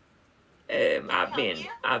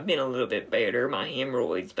 I've been a little bit better. My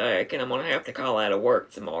hemorrhoid's back, and I'm gonna have to call out of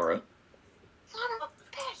work tomorrow. Son of a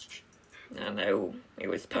bitch. I know, it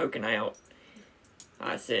was poking out.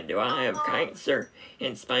 I said, do I have cancer?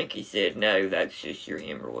 And Spanky said, no, that's just your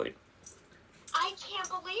hemorrhoid. I can't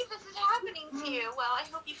believe this is happening to you. Well, I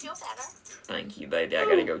hope you feel better. Thank you, baby. I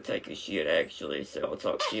gotta go take a shit, actually, so I'll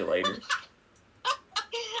talk to you later. Okay,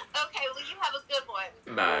 well, you have a good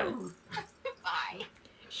one. Bye. Bye.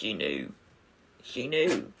 She knew. She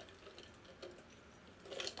knew.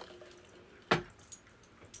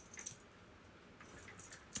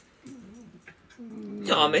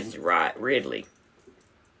 Thomas Wright Ridley.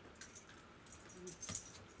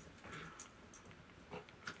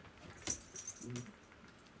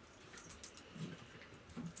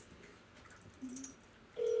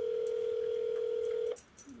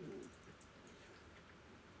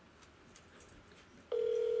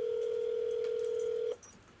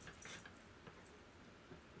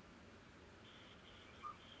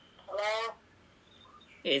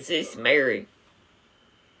 Is this Mary?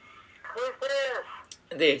 Who's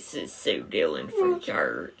this? This is Sue Dillon from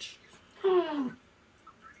church. From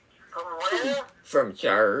where? From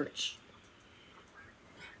church.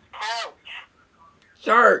 Couch.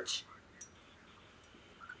 Church.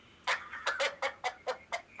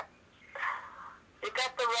 You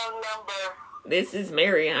got the wrong number. This is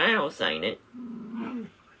Mary House, ain't it? Oh,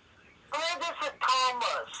 this is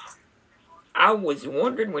Thomas. I was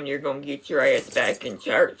wondering when you're gonna get your ass back in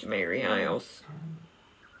church, Mary House.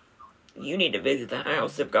 You need to visit the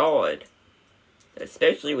house of God.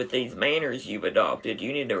 Especially with these manners you've adopted,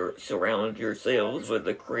 you need to surround yourselves with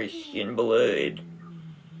the Christian blood.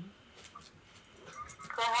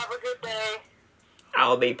 So have a good day.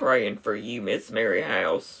 I'll be praying for you, Miss Mary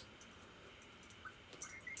House.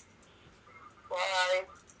 Bye.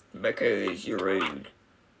 Because you're rude.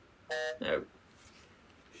 No.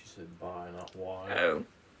 She said bye, not why. Oh.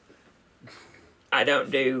 I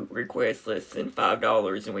don't do requests less than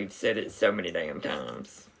 $5, and we've said it so many damn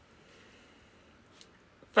times.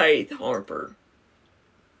 Faith Harper.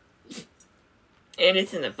 And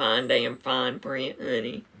it's in the fine print,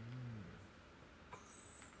 honey.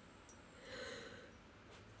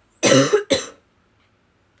 Sorry,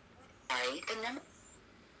 the number.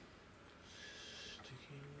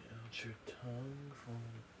 Sticking out your tongue from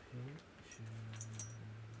the picture.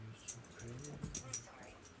 You're so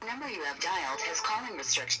pretty. The number you have dialed has calling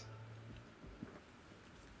restrictions.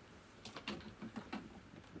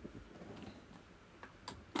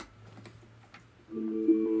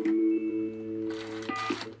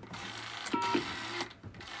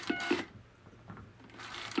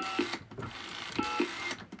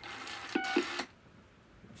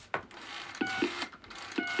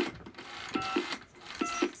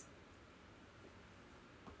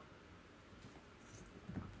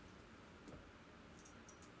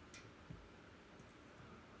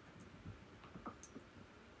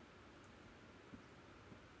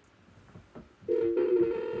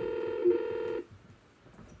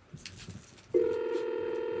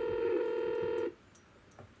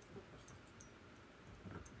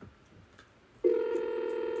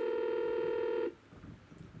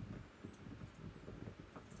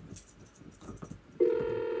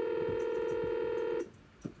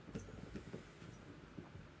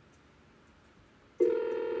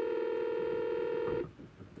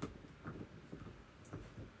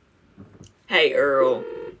 Hey, Earl.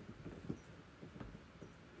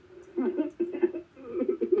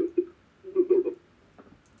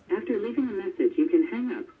 After leaving a message, you can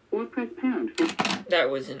hang up or press pound. That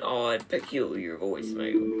was an odd, peculiar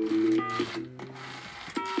voicemail.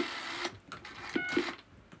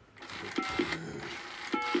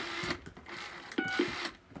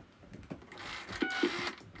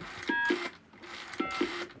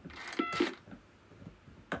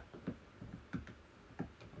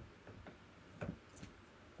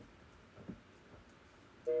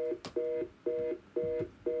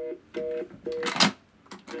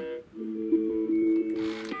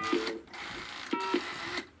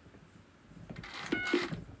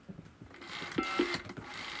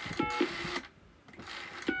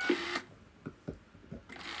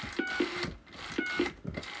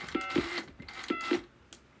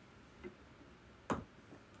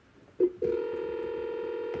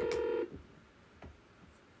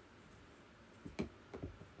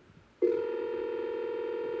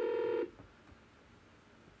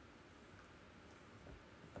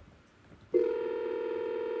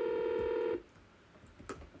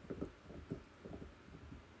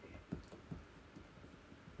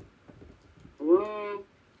 Hello?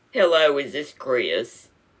 Hello, is this Chris?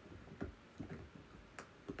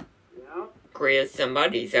 Yeah? Chris,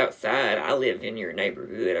 somebody's outside. I live in your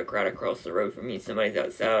neighborhood. I right across the road from you. Somebody's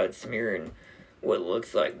outside smearing what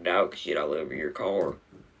looks like dog shit all over your car.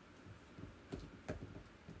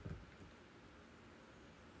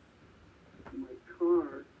 My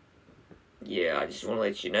car? Yeah, I just want to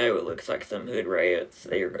let you know it looks like some hood rats.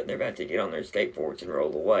 They're about to get on their skateboards and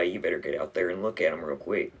roll away. You better get out there and look at them real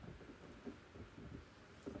quick.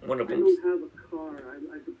 One of I them's... don't have a car.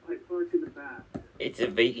 I parked in the back. It's a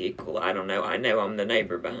vehicle. I don't know. I know I'm the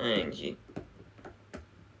neighbor behind you.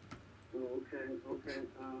 Oh, okay.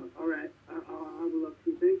 Alright. I will up to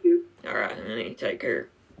you. Thank you. Alright, honey. Take care.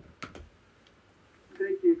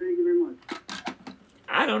 Thank you very much.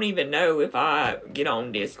 I don't even know if I get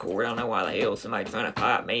on Discord. I don't know why the hell somebody's trying to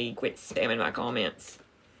fight me. Quit spamming my comments.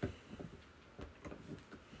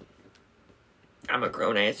 I'm a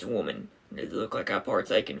grown-ass woman. Does it look like I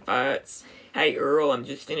partake in fights? Hey, Earl, I'm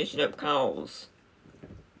just finishing up calls.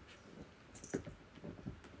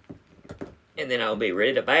 And then I'll be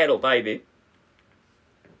ready to battle, baby.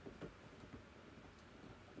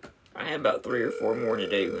 I have about 3 or 4 more to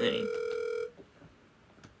do, honey.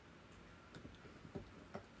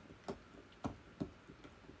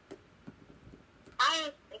 Hi,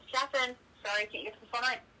 it's Catherine. Sorry, I can't get to the phone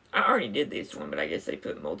right. I already did this one, but I guess they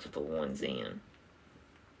put multiple ones in.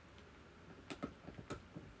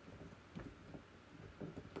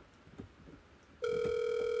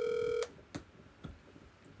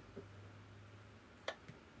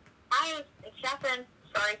 Hi, it's Catherine.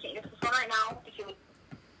 Sorry, I can't get to the phone right now. If you would...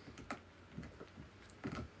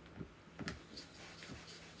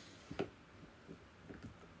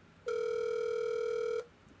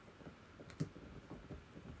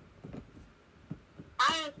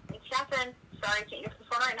 Hi, it's Catherine. Sorry, I can't get to the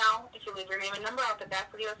phone right now. If you leave your name and number, I'll get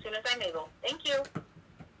back with you as soon as I'm able. Thank you.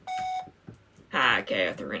 Hi,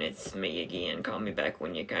 Catherine. It's me again. Call me back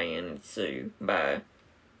when you can. It's Sue. Bye.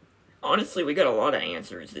 Honestly, we got a lot of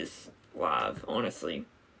answers this live. Honestly.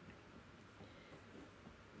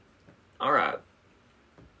 Alright.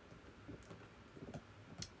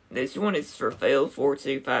 This one is for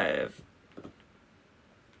Fail425.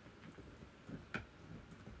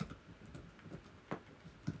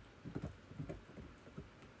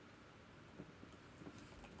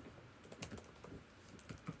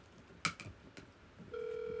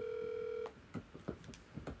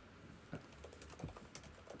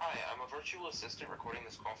 Hi, I'm a virtual assistant recording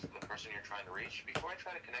this call for the person you're trying to reach. Before I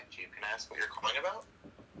try to connect you, can I ask what you're calling about?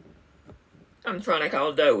 I'm trying to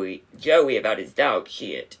call Joey about his dog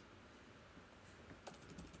shit.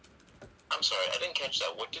 I'm sorry, I didn't catch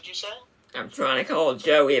that. What did you say? I'm trying to call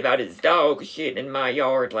Joey about his dog shitting in my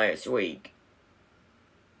yard last week.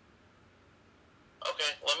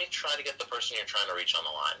 Okay, let me try to get the person you're trying to reach on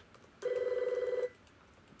the line.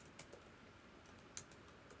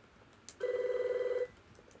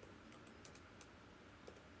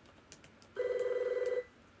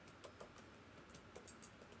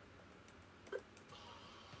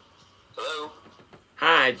 Hello?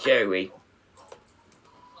 Hi, Joey.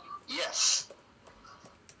 Yes.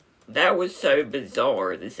 That was so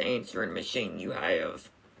bizarre, this answering machine you have.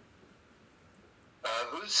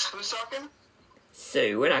 Who's talking?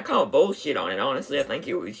 Sue, and I call bullshit on it. Honestly, I think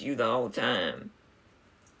it was you the whole time.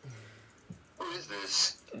 Who is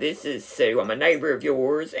this? This is Sue. I'm a neighbor of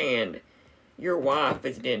yours, and your wife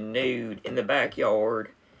has been nude in the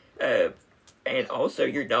backyard. And also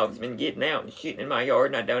your dog's been getting out and shitting in my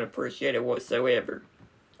yard, and I don't appreciate it whatsoever.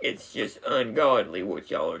 It's just ungodly what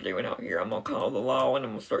y'all are doing out here. I'm gonna call the law, and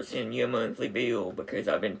I'm gonna start sending you a monthly bill, because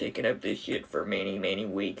I've been picking up this shit for many, many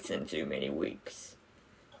weeks and too many weeks.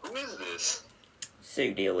 Who is this?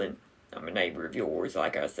 Sue Dillon. I'm a neighbor of yours,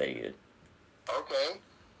 like I said. Okay.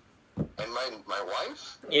 And my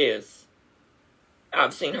wife? Yes.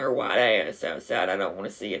 I've seen her white ass outside. I don't want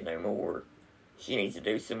to see it no more. She needs to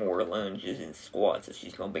do some more lunges and squats if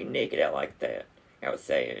she's gonna be naked out like that.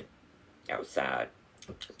 Outside.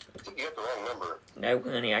 I think you got the wrong number. No,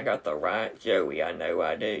 honey, I got the right Joey. I know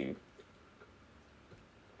I do.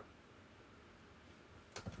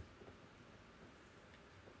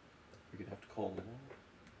 You're gonna have to call the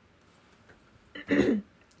law.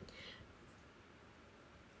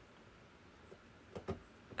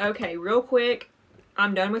 Okay, real quick.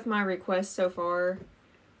 I'm done with my requests so far.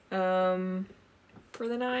 For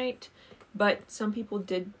the night. But some people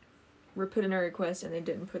did put in a request and they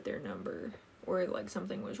didn't put their number. Or like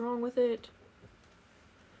something was wrong with it.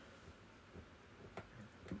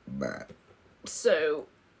 But So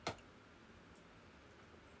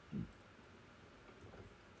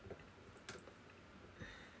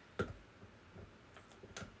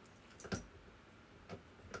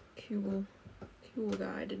cool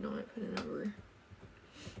guy did not put a number.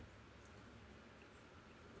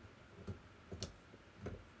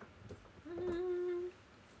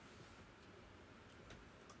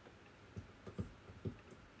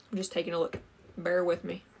 I'm just taking a look. Bear with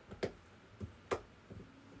me.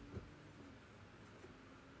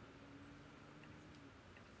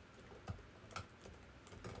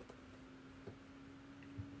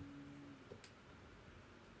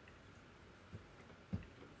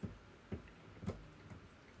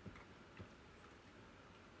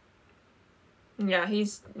 Yeah,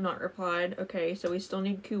 he's not replied. Okay, so we still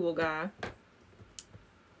need cool guy.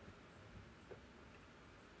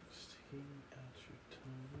 Sticking out your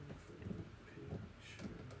tongue for the picture.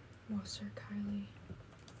 Wasser Kylie.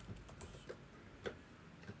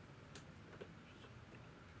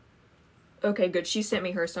 Okay, good. She sent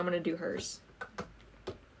me hers, so I'm gonna do hers.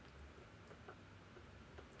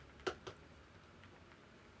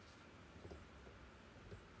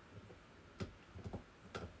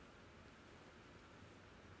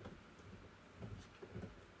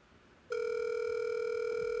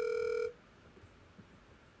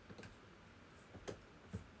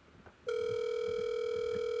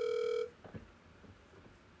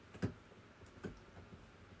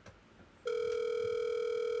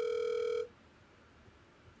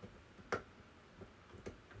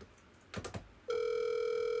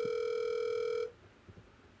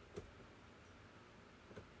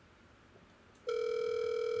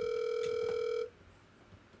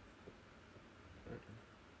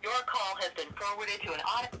 has been forwarded to an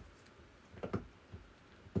audit.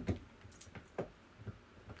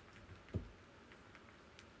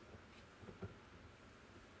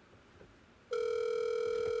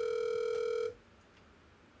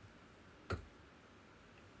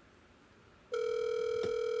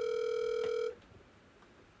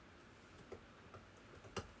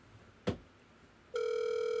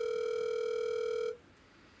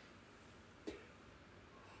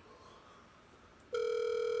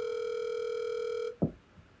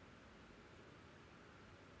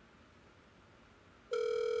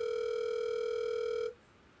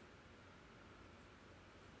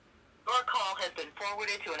 Your call has been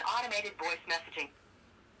forwarded to an automated voice messaging.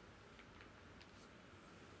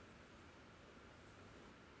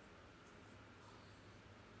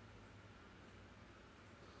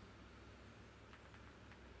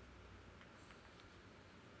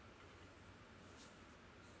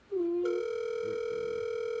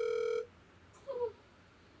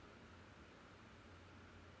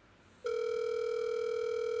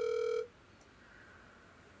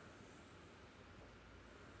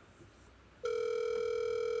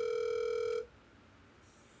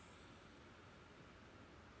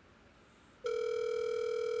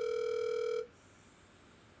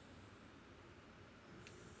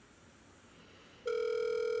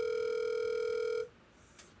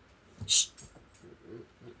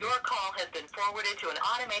 Your call has been forwarded to an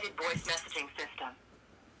automated voice messaging system.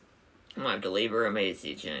 I'm gonna have to leave her a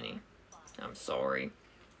message, honey. I'm sorry.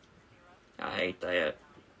 I hate that.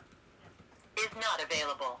 Is not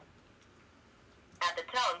available. At the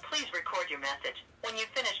tone, please record your message. When you've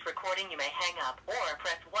finished recording, you may hang up or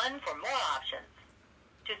press 1 for more options.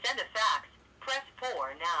 To send a fax, press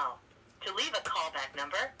 4 now. To leave a callback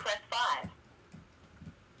number, press 5.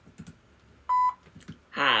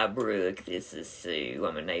 Hi, Brooke. This is Sue.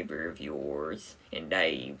 I'm a neighbor of yours and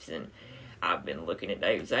Dave's, and I've been looking at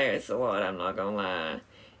Dave's ass a lot, I'm not gonna lie.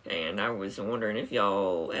 And I was wondering if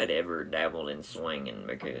y'all had ever dabbled in swinging,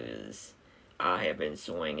 because I have been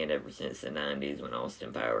swinging ever since the 90s when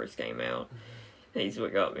Austin Powers came out. He's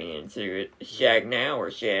what got me into it. Shag now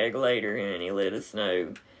or shag later, honey, let us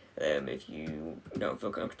know. If you don't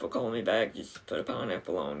feel comfortable calling me back, just put a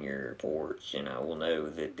pineapple on your porch and I will know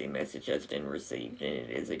that the message has been received and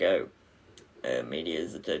it is a go. It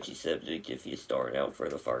is a touchy subject if you start out for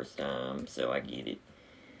the first time, so I get it.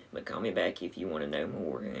 But call me back if you want to know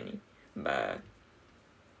more, honey. Bye.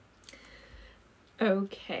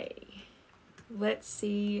 Okay. Let's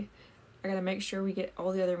see. I gotta make sure we get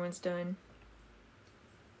all the other ones done.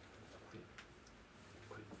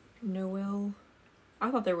 Noel. I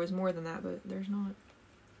thought there was more than that, but there's not.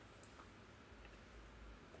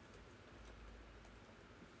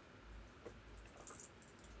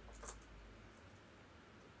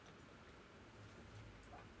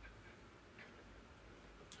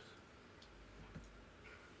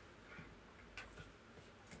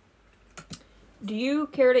 Do you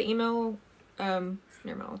care to email, never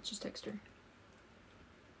mind, I'll just text her.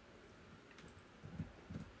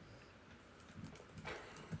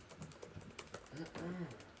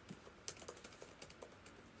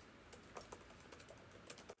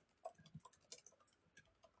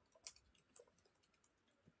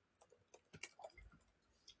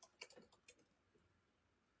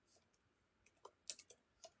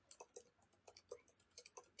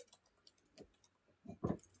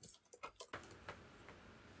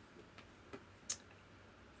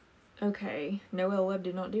 Okay, Noel Webb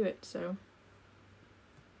did not do it, so.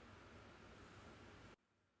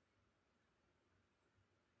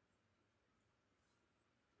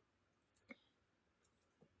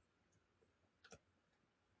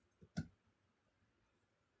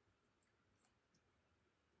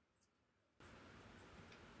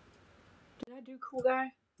 Did I do Cool Guy?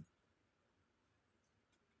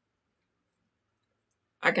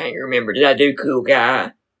 I can't remember. Did I do Cool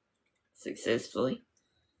Guy successfully?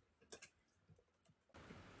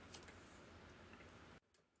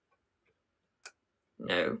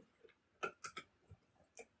 No.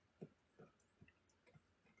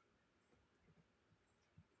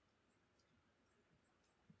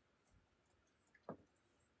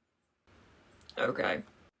 Okay.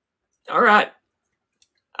 Alright.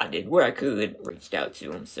 I did what I could. Reached out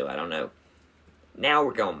to him, so I don't know. Now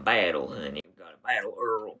we're gonna battle, honey. We gotta battle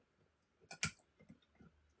Earl.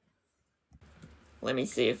 Let me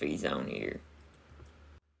see if he's on here.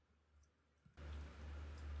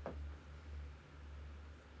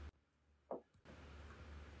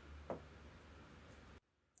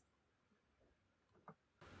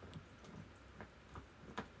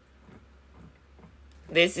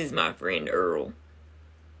 This is my friend Earl.